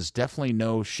table, this is definitely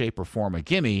no shape or form a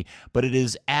gimme, but it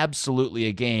is absolutely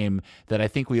a game that I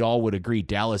think we all would agree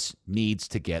Dallas needs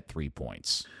to get 3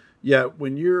 points. Yeah,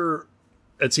 when you're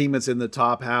a team that's in the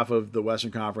top half of the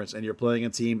Western Conference and you're playing a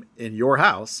team in your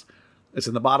house, it's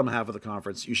in the bottom half of the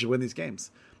conference, you should win these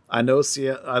games. I know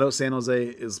San Jose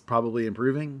is probably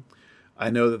improving. I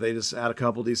know that they just had a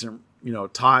couple decent,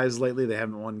 ties lately. They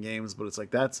haven't won games, but it's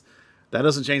like that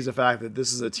doesn't change the fact that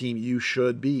this is a team you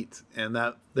should beat, and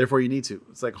that therefore you need to.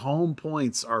 It's like home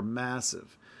points are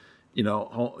massive. You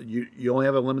only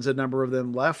have a limited number of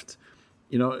them left.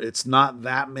 It's not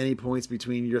that many points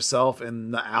between yourself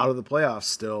and the out of the playoffs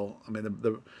still. I mean,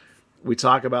 we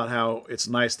talk about how it's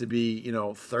nice to be,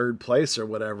 third place or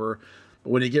whatever. But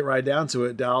when you get right down to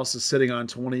it, Dallas is sitting on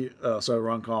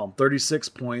 36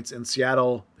 points, and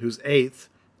Seattle, who's 8th,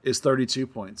 is 32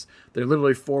 points. They're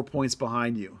literally 4 points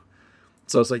behind you.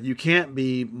 So it's like you can't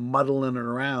be muddling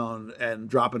around and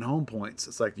dropping home points.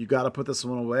 It's like you got to put this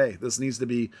one away. This needs to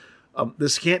be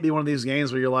this can't be one of these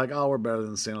games where you're like, oh, we're better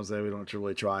than San Jose. We don't have to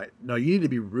really try it. No, you need to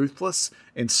be ruthless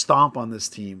and stomp on this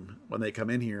team when they come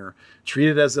in here. Treat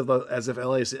it as if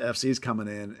LAFC is coming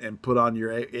in and put on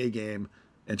your A game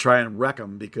and try and wreck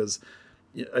them, because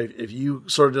if you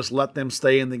sort of just let them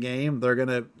stay in the game, they're going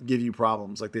to give you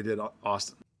problems like they did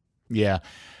Austin. Yeah.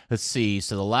 Let's see.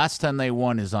 So the last time they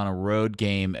won is on a road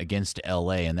game against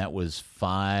LA, and that was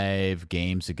 5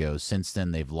 games ago. Since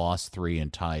then, they've lost 3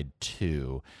 and tied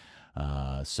 2.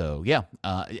 So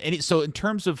in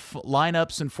terms of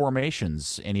lineups and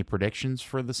formations, any predictions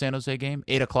for the San Jose game?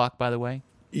 8:00, by the way.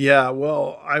 Yeah,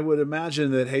 well, I would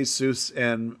imagine that Jesus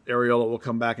and Arriola will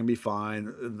come back and be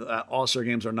fine. The All-Star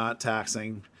games are not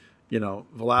taxing.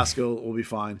 Velasco will be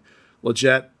fine.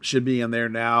 Lletget should be in there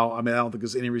now. I mean, I don't think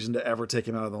there's any reason to ever take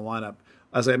him out of the lineup.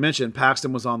 As I mentioned,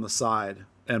 Paxton was on the side,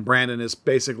 and Brandon is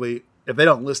basically, if they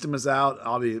don't list him as out,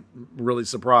 I'll be really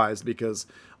surprised, because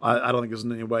I don't think there's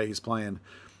any way he's playing.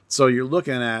 So you're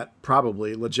looking at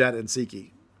probably Lletget and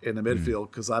Siki in the midfield,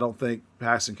 because I don't think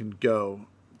Paxton can go,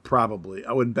 probably.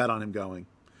 I wouldn't bet on him going.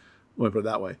 Let me put it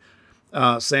that way.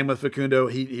 Same with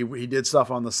Facundo. He did stuff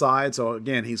on the side, so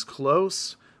again, he's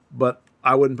close, but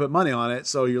I wouldn't put money on it.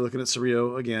 So you're looking at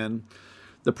Cerrillo again.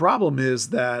 The problem is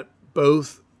that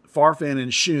both Farfan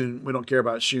and Shun, we don't care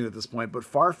about Shun at this point, but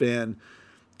Farfan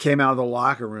came out of the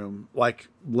locker room like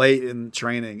late in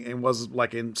training and was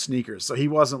like in sneakers. So he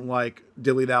wasn't like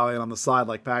dilly-dallying on the side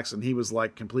like Paxton. He was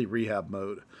like complete rehab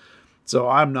mode. So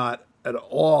I'm not at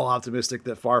all optimistic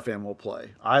that Farfan will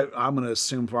play. I'm going to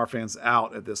assume Farfan's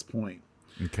out at this point.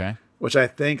 Okay. Which I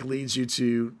think leads you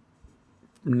to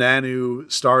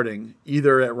Nanu starting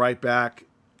either at right back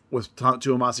with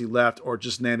Tuamasi left, or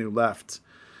just Nanu left,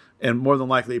 and more than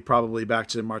likely probably back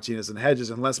to Martinez and Hedges,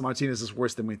 unless Martinez is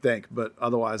worse than we think. But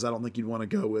otherwise, I don't think you'd want to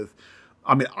go with,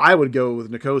 I would go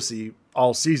with Nkosi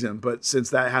all season, but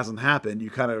since that hasn't happened, you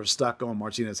kind of are stuck going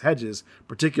Martinez Hedges,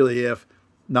 particularly if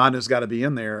Nanu's got to be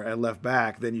in there at left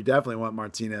back. Then you definitely want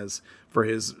Martinez for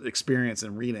his experience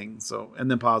in reading. So,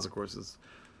 and then Paz, of course, is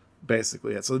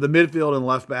basically it. So the midfield and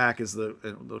left back is the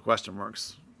question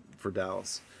marks for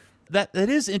Dallas. that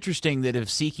is interesting that if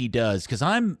Siki does, because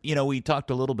we talked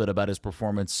a little bit about his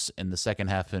performance in the second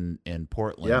half in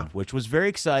Portland, which was very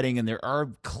exciting, and there are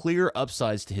clear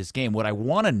upsides to his game. What I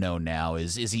want to know now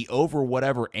is he over what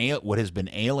has been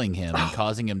ailing him and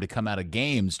causing him to come out of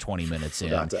games 20 minutes in?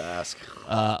 Forgot to ask.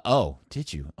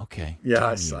 Did you? Okay. Yeah, Damn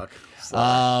I you. suck.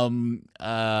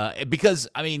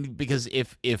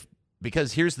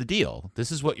 Because here's the deal.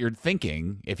 This is what you're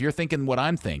thinking. If you're thinking what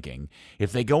I'm thinking,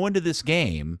 if they go into this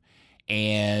game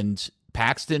and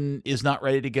Paxton is not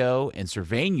ready to go and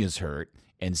Cervania's hurt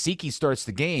and Siki starts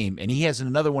the game and he has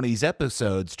another one of these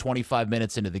episodes 25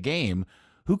 minutes into the game,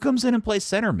 who comes in and plays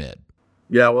center mid?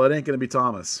 Yeah, well, it ain't going to be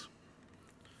Thomas.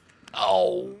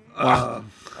 Oh, I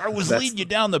was leading you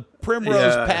down the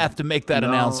primrose path to make that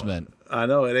announcement. I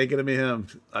know, it ain't going to be him.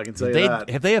 I can tell you that.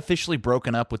 Have they officially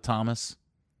broken up with Thomas?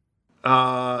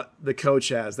 The coach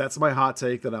has. That's my hot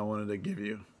take that I wanted to give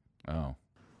you. Oh.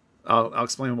 I'll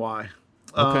explain why.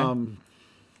 Okay.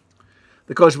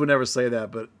 The coach would never say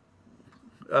that, but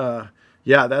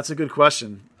yeah, that's a good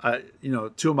question.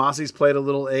 Tuamasi's played a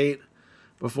little 8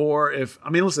 before. If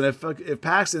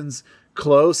Paxton's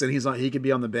close and he could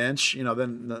be on the bench,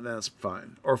 then that's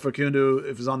fine. Or Facundo,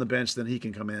 if he's on the bench, then he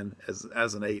can come in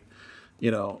as an 8.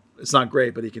 It's not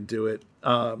great, but he can do it.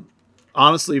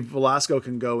 Honestly, Velasco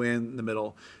can go in the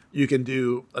middle. You can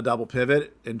do a double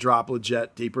pivot and drop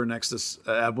Lletget deeper next to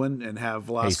Edwin and have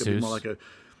Velasco be more like a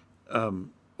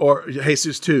or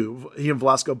Jesus too. He and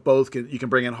Velasco both can. You can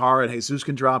bring in Hara and Jesus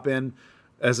can drop in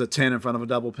as a 10 in front of a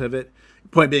double pivot.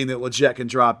 Point being that Lletget can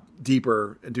drop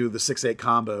deeper and do the 6-8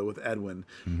 combo with Edwin.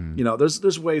 Mm-hmm.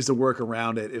 There's ways to work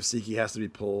around it if Siki has to be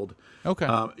pulled. Okay.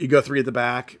 You go 3 at the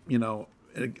back,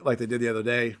 like they did the other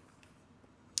day.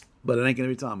 But it ain't going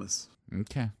to be Thomas.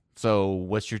 Okay. So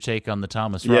what's your take on the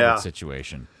Thomas Roberts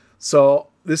situation? So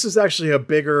this is actually a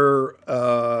bigger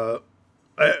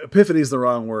epiphany is the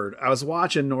wrong word. I was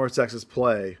watching North Texas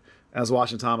play. I was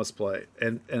watching Thomas play,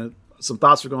 and some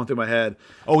thoughts were going through my head.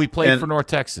 Oh, he played for North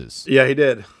Texas. Yeah, he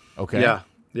did. Okay. Yeah.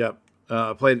 Yep.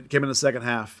 Came in the second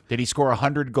half. Did he score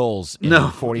 100 goals in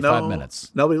 45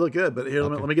 minutes? No, but he looked good. But here,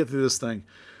 let me get through this thing.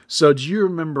 So do you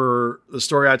remember the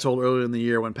story I told earlier in the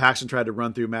year when Paxton tried to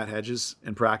run through Matt Hedges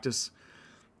in practice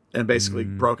and basically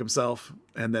broke himself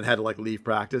and then had to leave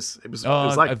practice? It was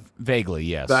vaguely,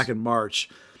 yes. Back in March.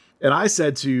 And I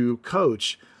said to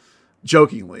Coach,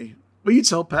 jokingly, will you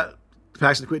tell Paxton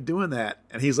to quit doing that?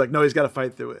 And he's like, no, he's got to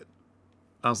fight through it.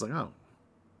 I was like,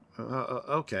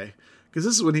 okay. Because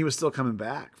this is when he was still coming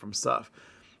back from stuff.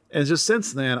 And just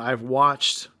since then, I've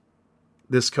watched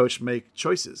this coach make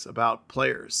choices about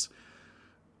players.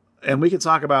 And we can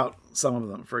talk about some of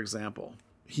them. For example,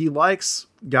 he likes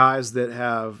guys that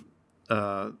have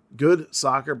good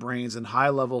soccer brains and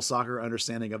high-level soccer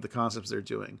understanding of the concepts they're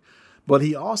doing. But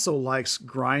he also likes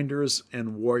grinders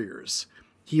and warriors.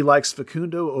 He likes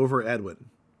Facundo over Edwin,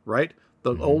 right?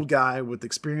 The old guy with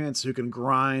experience who can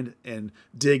grind and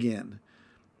dig in.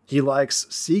 He likes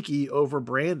Siki over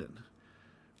Brandon.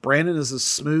 Brandon is a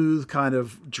smooth kind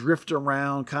of drift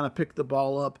around, kind of pick the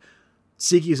ball up.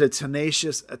 Siki is a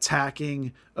tenacious,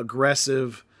 attacking,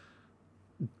 aggressive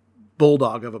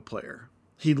bulldog of a player.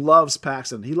 He loves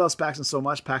Paxton. He loves Paxton so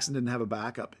much, Paxton didn't have a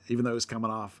backup, even though he was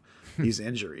coming off these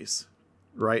injuries,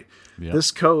 right? Yeah.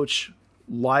 This coach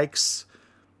likes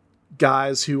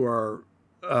guys who are,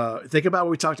 think about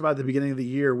what we talked about at the beginning of the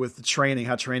year with the training,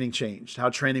 how training changed, how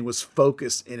training was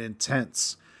focused and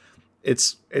intense.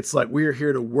 It's like, we are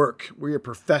here to work. We are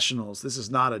professionals. This is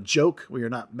not a joke. We are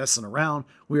not messing around.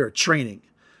 We are training.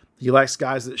 He likes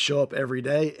guys that show up every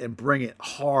day and bring it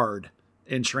hard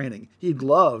in training. He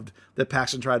loved that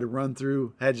Paxton tried to run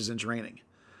through Hedges in training.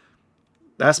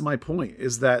 That's my point,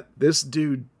 is that this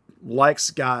dude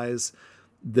likes guys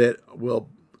that will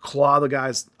claw the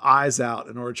guy's eyes out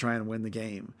in order to try and win the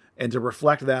game and to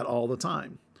reflect that all the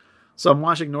time. So I'm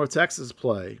watching North Texas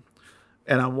play,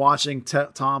 and I'm watching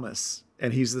Thomas,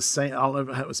 and he's the same. I don't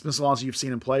know. It's been so long since you've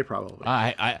seen him play, probably.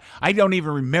 I don't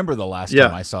even remember the last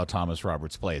time I saw Thomas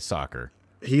Roberts play soccer.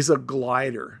 He's a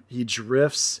glider. He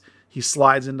drifts. He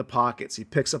slides into pockets. He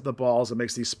picks up the balls and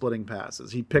makes these splitting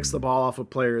passes. He picks the ball off of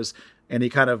players, and he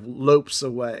kind of lopes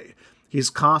away. He's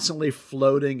constantly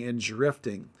floating and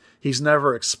drifting. He's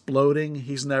never exploding.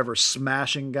 He's never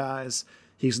smashing guys.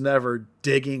 He's never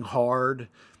digging hard.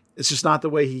 It's just not the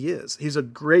way he is. He's a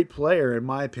great player, in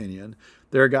my opinion.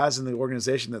 There are guys in the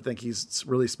organization that think he's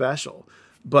really special.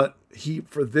 But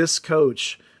for this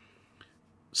coach,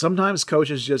 sometimes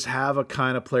coaches just have a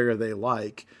kind of player they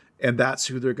like, and that's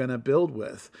who they're going to build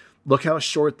with. Look how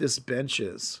short this bench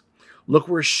is. Look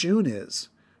where Shun is.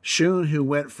 Shun, who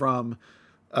went from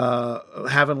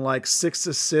having like 6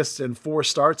 assists and 4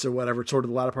 starts or whatever toward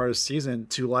the latter part of the season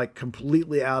to like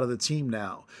completely out of the team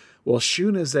now. Well,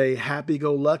 Shun is a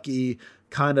happy-go-lucky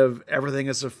kind of everything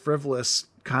is a frivolous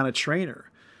kind of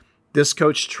trainer. This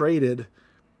coach traded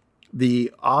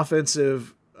the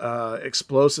offensive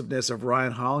explosiveness of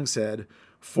Ryan Hollingshead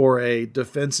for a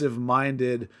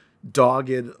defensive-minded,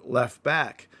 dogged left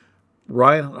back.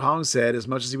 Ryan Hollingshead, as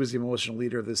much as he was the emotional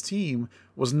leader of this team,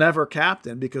 was never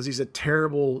captain because he's a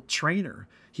terrible trainer.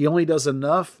 He only does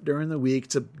enough during the week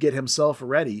to get himself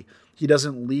ready. He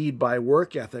doesn't lead by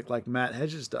work ethic like Matt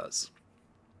Hedges does.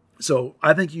 So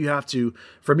I think you have to,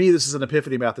 for me, this is an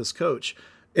epiphany about this coach.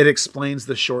 It explains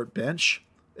the short bench.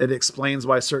 It explains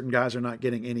why certain guys are not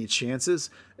getting any chances.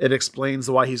 It explains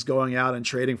why he's going out and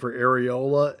trading for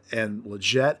Areola and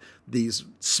Leggett, these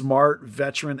smart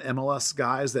veteran MLS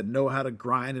guys that know how to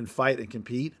grind and fight and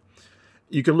compete.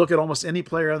 You can look at almost any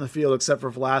player on the field except for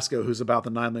Velasco, who's about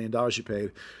the $9 million you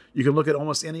paid. You can look at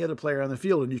almost any other player on the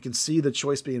field and you can see the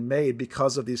choice being made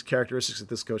because of these characteristics that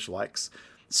this coach likes.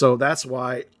 So that's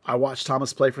why I watched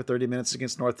Thomas play for 30 minutes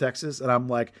against North Texas, and I'm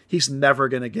like, he's never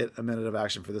going to get a minute of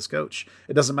action for this coach.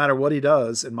 It doesn't matter what he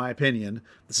does, in my opinion.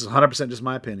 This is 100% just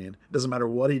my opinion. It doesn't matter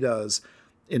what he does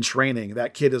in training.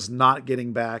 That kid is not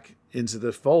getting back into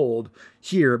the fold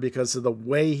here because of the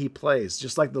way he plays.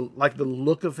 Just like the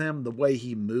look of him, the way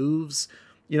he moves.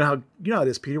 You know how it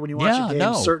is, Peter, when you watch a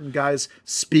game, certain guys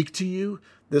speak to you.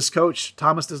 This coach,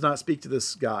 Thomas, does not speak to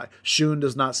this guy. Shun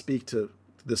does not speak to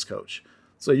this coach.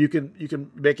 So you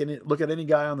can look at any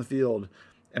guy on the field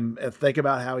and think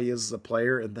about how he is as a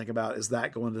player and think about, is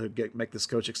that going to make this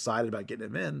coach excited about getting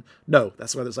him in? No,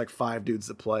 that's why there's like 5 dudes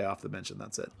that play off the bench and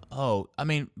that's it. Oh, I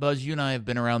mean, Buzz, you and I have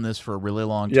been around this for a really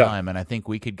long time, and I think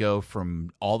we could go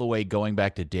from all the way going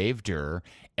back to Dave Durr.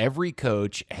 Every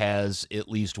coach has at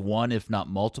least one, if not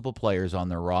multiple players on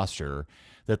their roster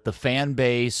that the fan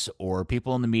base or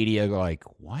people in the media go like,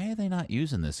 why are they not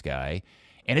using this guy?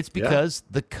 And it's because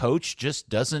the coach just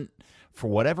doesn't, for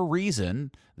whatever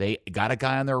reason, they got a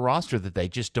guy on their roster that they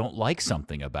just don't like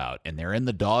something about. And they're in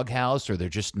the doghouse or they're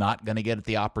just not going to get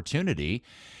the opportunity.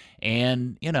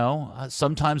 And,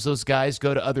 sometimes those guys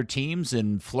go to other teams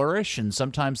and flourish. And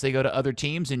sometimes they go to other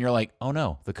teams and you're like, oh,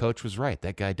 no, the coach was right.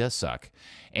 That guy does suck.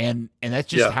 And that's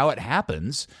just how it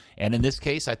happens. And in this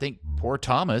case, I think poor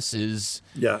Thomas is.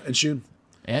 Yeah, and Shun.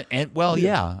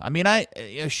 I mean,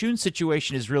 Shun's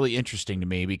situation is really interesting to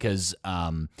me because,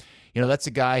 that's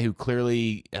a guy who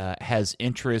clearly has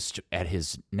interest at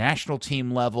his national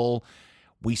team level.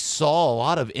 We saw a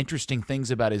lot of interesting things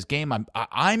about his game.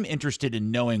 I'm interested in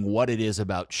knowing what it is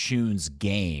about Shun's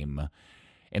game.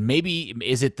 And maybe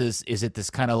is it this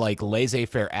kind of like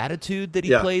laissez-faire attitude that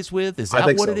he plays with? Is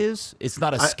that what it is? It's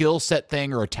not a skill set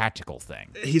thing or a tactical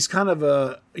thing. He's kind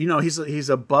of he's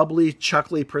a bubbly,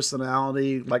 chuckly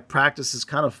personality. Like practice is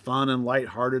kind of fun and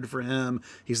lighthearted for him.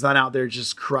 He's not out there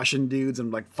just crushing dudes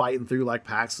and like fighting through like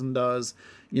Paxton does.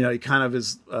 He kind of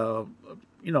is.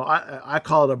 I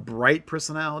call it a bright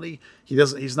personality.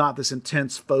 He's not this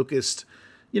intense, focused.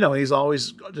 He's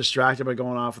always distracted by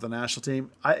going off with the national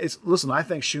team. I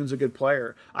think Shun's a good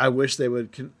player. I wish they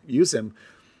would use him.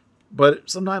 But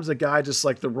sometimes a guy just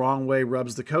like the wrong way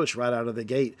rubs the coach right out of the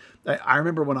gate. I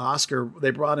remember when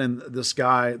they brought in this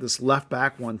guy, this left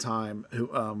back one time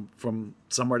who from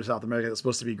somewhere to South America that's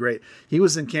supposed to be great. He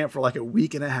was in camp for like a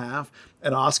week and a half,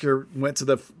 and Oscar went to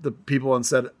the people and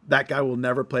said, that guy will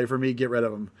never play for me, get rid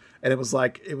of him. And it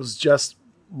was just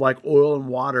like oil and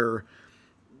water.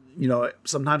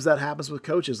 Sometimes that happens with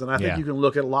coaches. And I think you can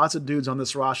look at lots of dudes on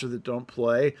this roster that don't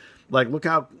play. Like, look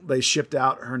how they shipped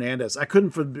out Hernandez. I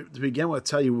couldn't, to begin with,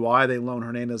 tell you why they loaned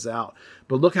Hernandez out.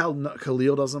 But look how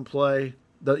Khalil doesn't play.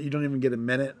 You don't even get a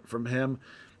minute from him.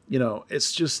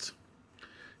 It's just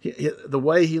the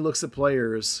way he looks at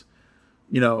players,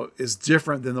 is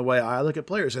different than the way I look at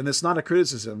players. And it's not a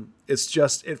criticism. It's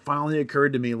just, it finally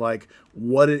occurred to me, like,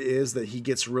 what it is that he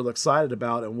gets real excited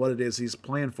about and what it is he's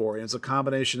playing for. And it's a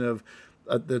combination of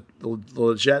the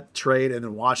Leggett trade and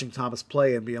then watching Thomas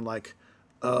play and being like,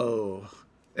 oh,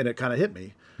 and it kind of hit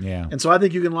me. Yeah. And so I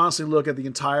think you can honestly look at the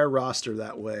entire roster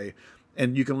that way.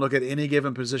 And you can look at any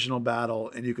given positional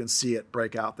battle and you can see it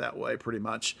break out that way pretty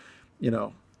much.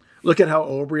 Look at how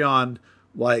Obrian,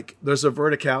 like, there's a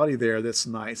verticality there that's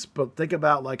nice, but think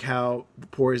about like how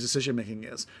poor his decision making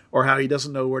is, or how he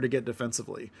doesn't know where to get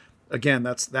defensively. Again,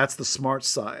 that's the smart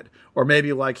side. Or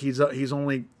maybe like he's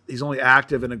only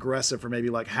active and aggressive for maybe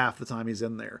like half the time he's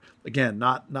in there. Again,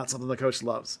 not something the coach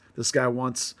loves. This guy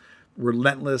wants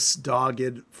relentless,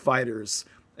 dogged fighters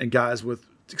and guys with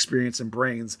experience and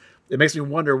brains. It makes me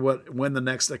wonder when the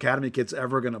next academy kid's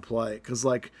ever going to play, because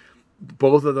like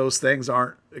both of those things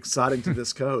aren't exciting to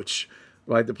this coach.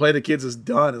 Like, to play the kids is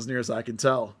done, as near as I can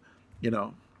tell.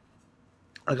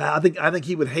 Like, I think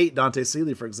he would hate Dante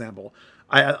Seeley, for example.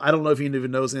 I don't know if he even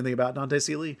knows anything about Dante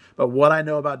Seeley, but what I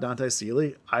know about Dante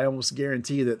Seeley, I almost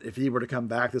guarantee that if he were to come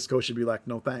back, this coach would be like,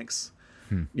 no thanks.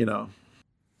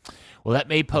 Well, that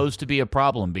may pose to be a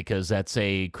problem because that's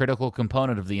a critical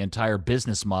component of the entire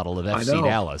business model of FC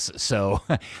Dallas. So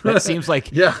that seems like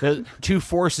the two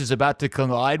forces about to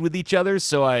collide with each other.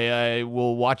 So I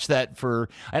will watch that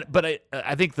but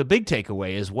I think the big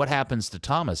takeaway is what happens to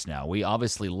Thomas now. We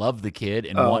obviously love the kid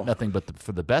and want nothing but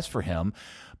for the best for him.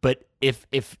 But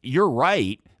if you're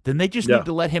right, then they just need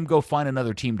to let him go find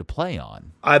another team to play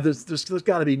on. There's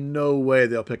got to be no way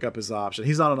they'll pick up his option.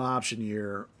 He's on an option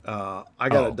year. I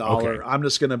got $1. Okay. I'm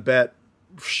just going to bet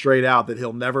straight out that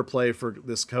he'll never play for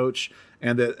this coach,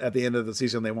 and that at the end of the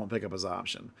season they won't pick up his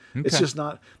option. Okay. It's just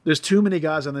not. There's too many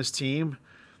guys on this team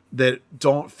that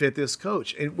don't fit this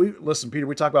coach. And Peter,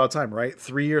 we talk about all the time, right?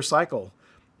 3-year cycle.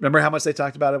 Remember how much they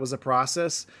talked about it was a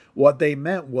process? What they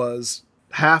meant was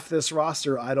half this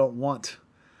roster I don't want.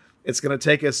 It's going to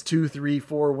take us 2, 3,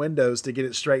 4 windows to get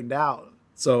it straightened out.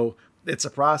 So it's a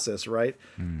process, right?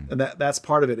 And that's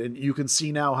part of it. And you can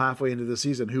see now halfway into the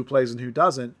season who plays and who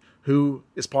doesn't, who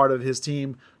is part of his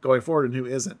team going forward and who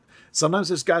isn't. Sometimes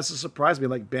there's guys that surprise me,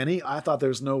 like Benny. I thought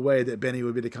there's no way that Benny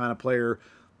would be the kind of player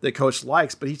that coach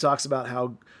likes, but he talks about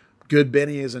how good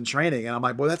Benny is in training. And I'm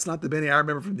like, well, that's not the Benny I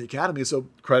remember from the academy. So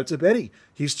credit to Benny.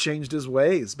 He's changed his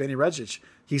ways. Benny Regic.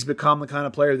 He's become the kind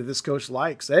of player that this coach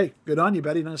likes. Hey, good on you,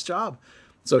 Benny. Nice job.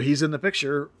 So he's in the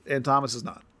picture, and Thomas is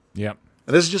not. Yep.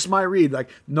 And this is just my read. Like,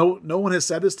 no one has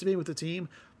said this to me with the team.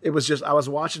 It was just, I was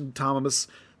watching Thomas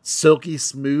silky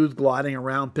smooth gliding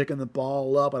around, picking the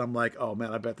ball up, and I'm like, oh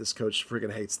man, I bet this coach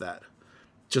freaking hates that.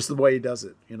 Just the way he does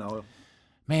it,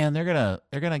 Man, they're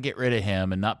gonna get rid of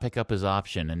him and not pick up his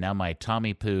option, and now my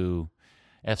Tommy Poo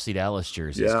FC Dallas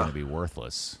jersey is gonna be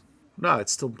worthless. No,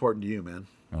 it's still important to you, man.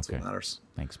 That's okay. what matters.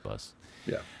 Thanks, Buzz.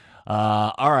 Yeah.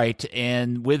 All right,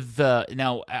 and with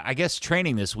now, I guess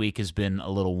training this week has been a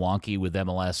little wonky with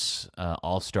MLS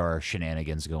All-Star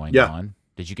shenanigans going on.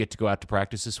 Did you get to go out to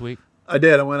practice this week? I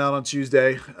did. I went out on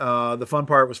Tuesday. The fun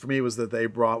part was for me was that they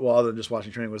brought, well, other than just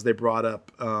watching training, was they brought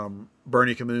up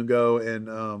Bernie Kamungo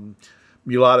and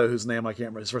Mulatto, whose name I can't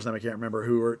remember, his first name I can't remember,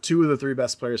 who were 2 of the 3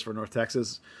 best players for North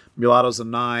Texas. Mulatto's a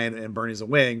 9 and Bernie's a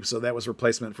wing, so that was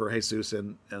replacement for Jesus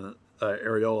and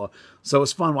Areola. So it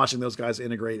was fun watching those guys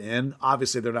integrate in.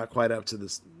 Obviously, they're not quite up to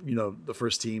this, the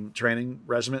first team training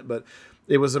regiment, but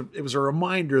it was a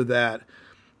reminder that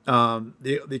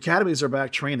the academies are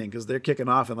back training because they're kicking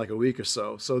off in like a week or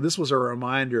so. So this was a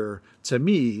reminder to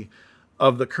me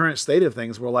of the current state of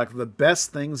things, where like the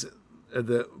best things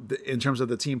in terms of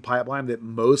the team pipeline that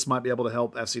most might be able to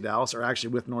help FC Dallas are actually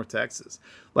with North Texas.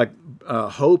 Like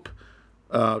Hope,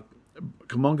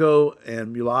 Kamungo,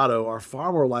 and Mulatto are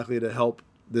far more likely to help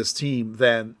this team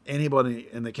than anybody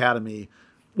in the academy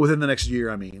within the next year.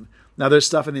 I mean, now there's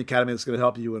stuff in the academy that's going to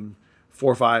help you in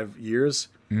 4 or 5 years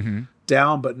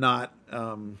down, but not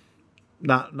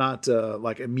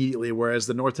like immediately. Whereas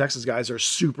the North Texas guys are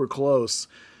super close.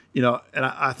 And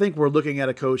I think we're looking at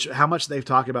a coach, how much they've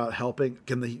talked about helping.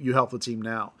 You help the team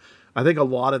now? I think a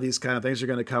lot of these kind of things are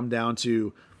going to come down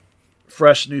to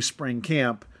fresh new spring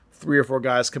camp. 3 or 4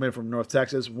 guys come in from North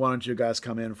Texas. 1 or 2 guys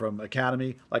come in from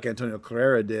academy, like Antonio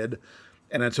Carrera did.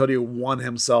 And Antonio won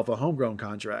himself a homegrown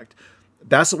contract.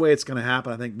 That's the way it's going to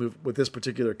happen, I think, with this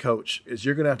particular coach, is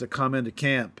you're going to have to come into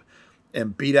camp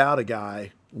and beat out a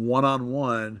guy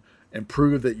one-on-one and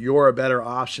prove that you're a better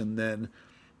option than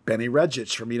Benny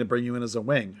Regic for me to bring you in as a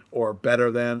wing, or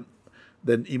better than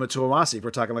Ima Tuamasi if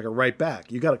we're talking like a right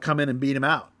back. You got to come in and beat him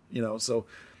out, So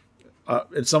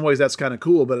in some ways that's kind of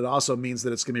cool, but it also means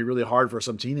that it's going to be really hard for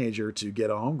some teenager to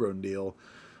get a homegrown deal,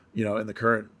 in the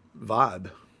current vibe.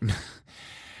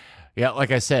 Yeah,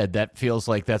 like I said, that feels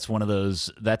like that's one of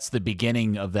those. That's the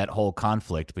beginning of that whole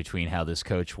conflict between how this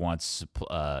coach wants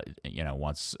a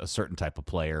certain type of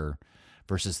player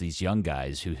versus these young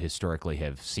guys who historically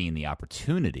have seen the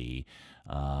opportunity.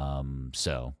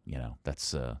 So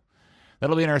that's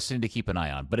that'll be interesting to keep an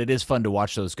eye on. But it is fun to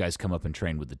watch those guys come up and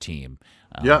train with the team.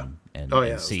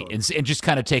 And see and just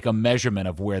kind of take a measurement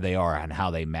of where they are and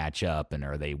how they match up,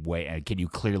 and can you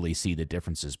clearly see the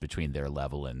differences between their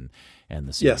level and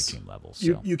the senior team level?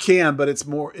 So. You can, but it's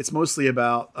mostly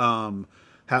about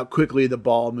how quickly the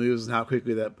ball moves and how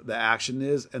quickly the action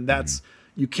is, and that's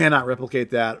you cannot replicate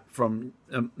that from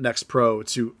Next Pro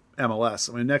to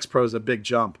MLS. I mean, Next Pro is a big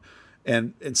jump.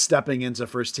 and stepping into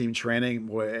first team training,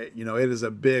 boy, it is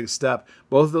a big step.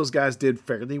 Both of those guys did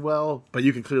fairly well, but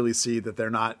you can clearly see that they're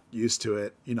not used to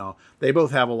it. They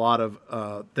both have a lot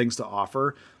of things to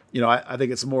offer. I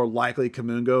think it's more likely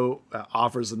Kamungo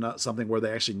offers something where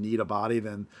they actually need a body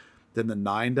than the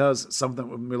 9 does.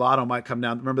 Something Mulatto might come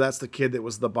down. Remember, that's the kid that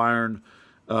was the Bayern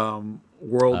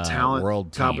world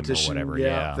talent competition or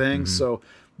whatever, thing. Mm-hmm. So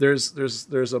there's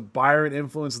a Bayern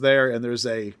influence there, and there's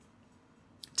a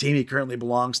team he currently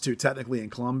belongs to technically in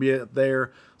Colombia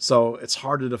there. So it's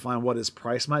hard to define what his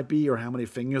price might be or how many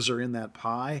fingers are in that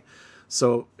pie.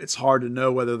 So it's hard to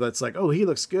know whether that's like, oh, he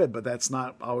looks good, but that's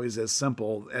not always as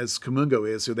simple as Kamungo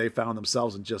is, who they found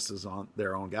themselves in just as on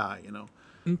their own guy,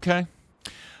 Okay.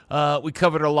 We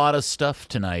covered a lot of stuff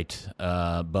tonight,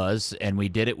 Buzz, and we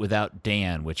did it without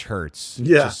Dan, which hurts.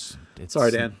 Yeah.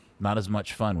 Sorry, Dan. Not as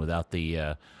much fun without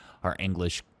our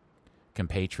English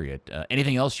compatriot.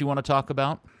 Anything else you want to talk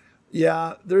about?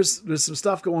 Yeah, there's some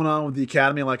stuff going on with the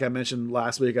academy, like I mentioned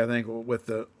last week, I think, with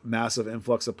the massive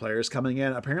influx of players coming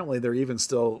in. Apparently, there are even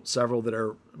still several that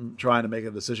are trying to make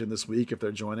a decision this week if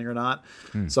they're joining or not.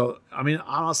 So, I mean,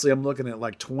 honestly, I'm looking at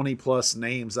like 20-plus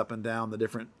names up and down the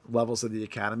different levels of the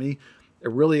academy. It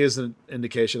really is an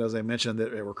indication, as I mentioned,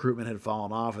 that recruitment had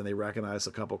fallen off and they recognized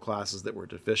a couple classes that were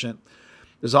deficient.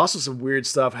 There's also some weird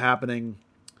stuff happening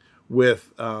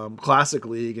with Classic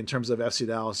League in terms of FC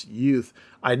Dallas youth.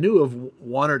 I knew of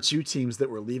 1 or 2 teams that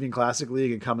were leaving Classic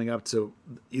League and coming up to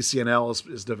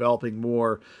ECNL is developing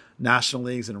more national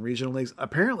leagues and regional leagues.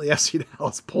 Apparently FC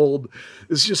Dallas pulled,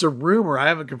 it's just a rumor, I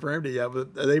haven't confirmed it yet,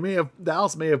 but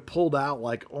Dallas may have pulled out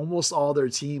like almost all their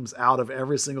teams out of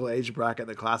every single age bracket in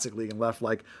the Classic League and left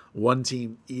like 1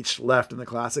 team each left in the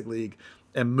Classic League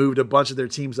and moved a bunch of their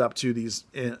teams up to these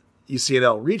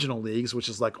ECNL regional leagues, which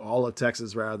is like all of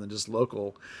Texas rather than just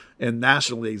local, and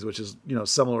national leagues, which is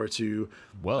similar to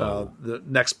the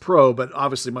next pro, but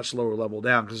obviously much lower level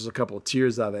down because there's a couple of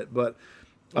tiers of it. But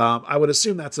I would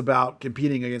assume that's about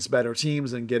competing against better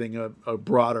teams and getting a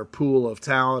broader pool of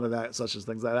talent and that, such as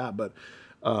things like that. But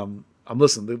I'm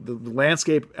listening. The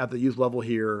landscape at the youth level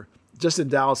here, just in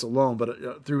Dallas alone,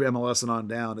 but through MLS and on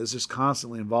down, is just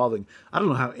constantly evolving. I don't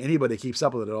know how anybody keeps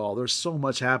up with it at all. There's so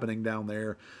much happening down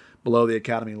there below the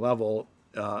academy level.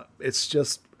 It's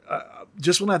just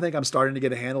when I think I'm starting to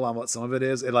get a handle on what some of it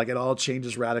is, it all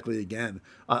changes radically again.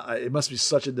 It must be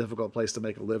such a difficult place to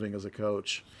make a living as a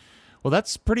coach. Well,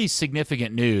 that's pretty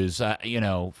significant news.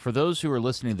 For those who are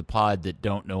listening to the pod that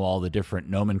don't know all the different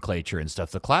nomenclature and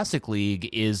stuff, the Classic League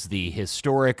is the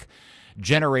historic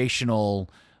generational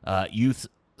youth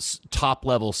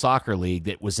top-level soccer league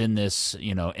that was in this,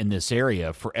 in this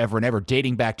area forever and ever,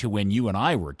 dating back to when you and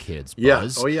I were kids,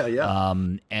 Buzz. Yeah. Oh, yeah.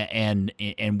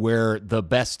 And where the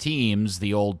best teams,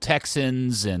 the old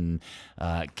Texans and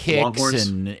Kicks Longhorns.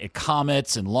 and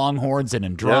Comets and Longhorns and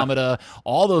Andromeda,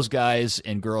 all those guys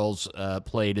and girls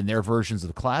played in their versions of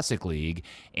the Classic League.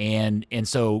 And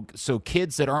so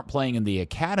kids that aren't playing in the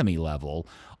academy level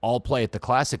all play at the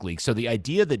Classic League. So the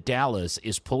idea that Dallas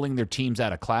is pulling their teams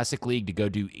out of Classic League to go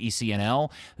do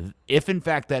ECNL, if in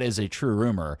fact that is a true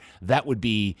rumor, that would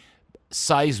be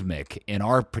seismic in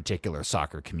our particular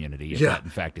soccer community if that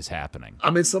in fact is happening. I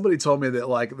mean, somebody told me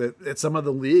that at some of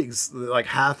the leagues, like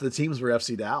half the teams were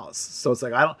FC Dallas. So it's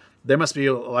like, there must be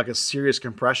like a serious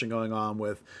compression going on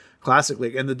with Classic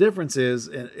League. And the difference is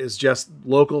just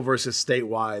local versus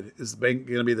statewide is going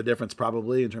to be the difference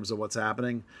probably in terms of what's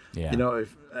happening. Yeah.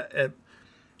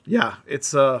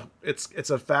 It's a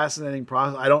fascinating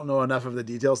process. I don't know enough of the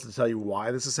details to tell you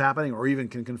why this is happening or even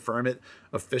can confirm it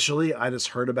officially. I just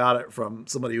heard about it from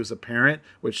somebody who's a parent,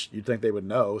 which you'd think they would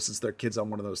know since their kid's on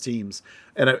one of those teams.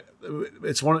 And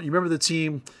it's you remember the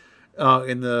team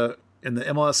in the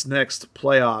MLS Next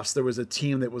playoffs, there was a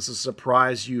team that was a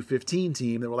surprise U15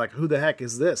 team that were like, who the heck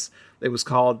is this? It was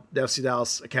called FC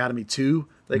Dallas Academy 2,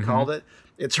 they called it.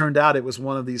 It turned out it was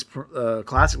one of these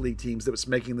Classic League teams that was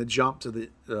making the jump to the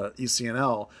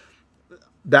ECNL.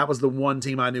 That was the one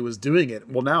team I knew was doing it.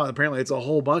 Well, now apparently it's a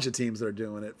whole bunch of teams that are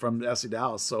doing it from FC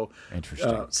Dallas. So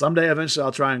interesting. Someday, eventually,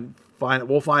 I'll try and find it.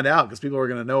 We'll find out because people are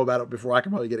going to know about it before I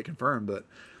can probably get it confirmed. But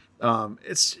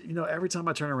it's, every time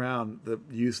I turn around, the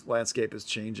youth landscape is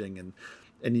changing.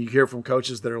 And you hear from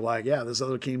coaches that are like, yeah, this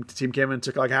other team came in and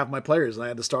took like half my players and I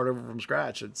had to start over from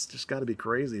scratch. It's just got to be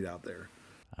crazy out there.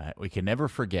 We can never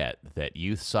forget that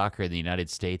youth soccer in the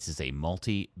United States is a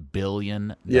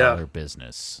multi-billion-dollar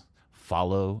business.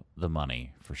 Follow the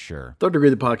money for sure. Third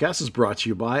Degree, the podcast, is brought to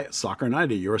you by Soccer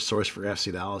 90, your source for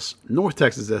FC Dallas, North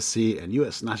Texas SC, and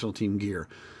U.S. national team gear.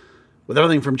 With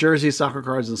everything from jerseys, soccer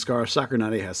cards, and scarves, Soccer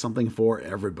Nutty has something for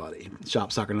everybody.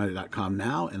 Shop soccernutty.com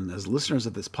now, and as listeners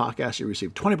of this podcast, you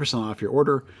receive 20% off your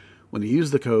order when you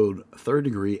use the code Third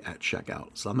Degree at checkout.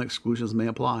 Some exclusions may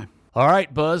apply. All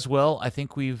right, Buzz. Well, I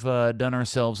think we've done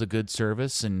ourselves a good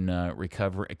service in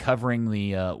covering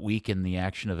the week in the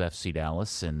action of FC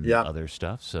Dallas and other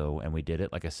stuff. So, and we did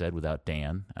it, like I said, without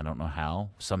Dan. I don't know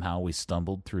how. Somehow we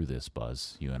stumbled through this,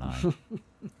 Buzz, you and I.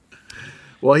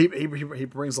 Well, he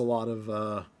brings a lot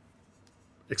of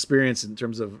experience in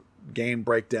terms of game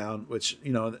breakdown, which,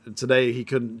 today he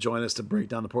couldn't join us to break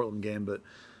down the Portland game, but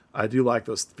I do like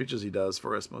those features he does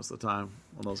for us most of the time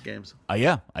on those games.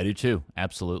 Yeah, I do too.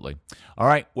 Absolutely. All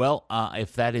right. Well,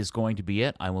 if that is going to be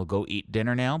it, I will go eat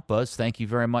dinner now. Buzz, thank you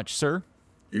very much, sir.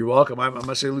 You're welcome. I'm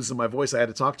actually losing my voice. I had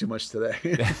to talk too much today.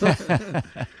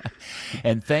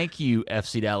 And thank you,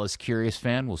 FC Dallas Curious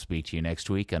fan. We'll speak to you next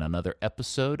week on another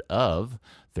episode of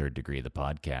Third Degree, the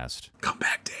podcast. Come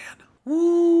back, Dan.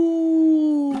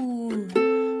 Woo!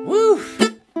 Woo!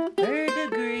 Third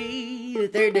Degree, the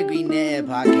Third Degree Net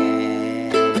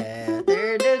Podcast.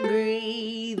 Third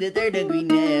Degree, the Third Degree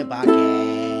Net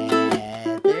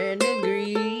Podcast. Third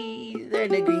Degree, Third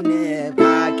Degree Net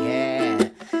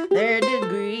Podcast. Third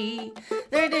Degree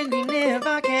Net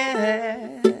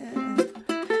Podcast.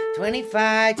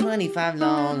 25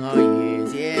 long hard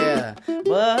years, yeah.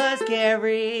 Buzz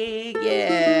Carrick,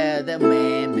 yeah, the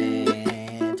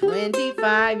man.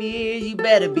 25 years, you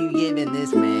better be giving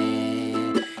this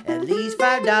man at least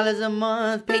 $5 a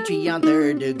month. Patreon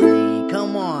Third Degree,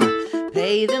 come on,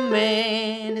 pay the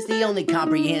man. It's the only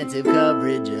comprehensive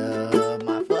coverage of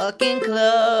my fucking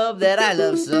club that I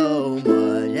love so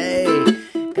much. Hey,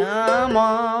 come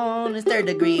on, it's Third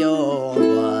Degree or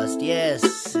bust.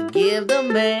 Yes, give the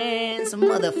man some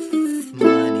money.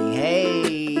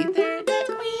 Hey, Third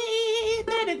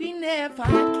Degree Net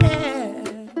Podcast.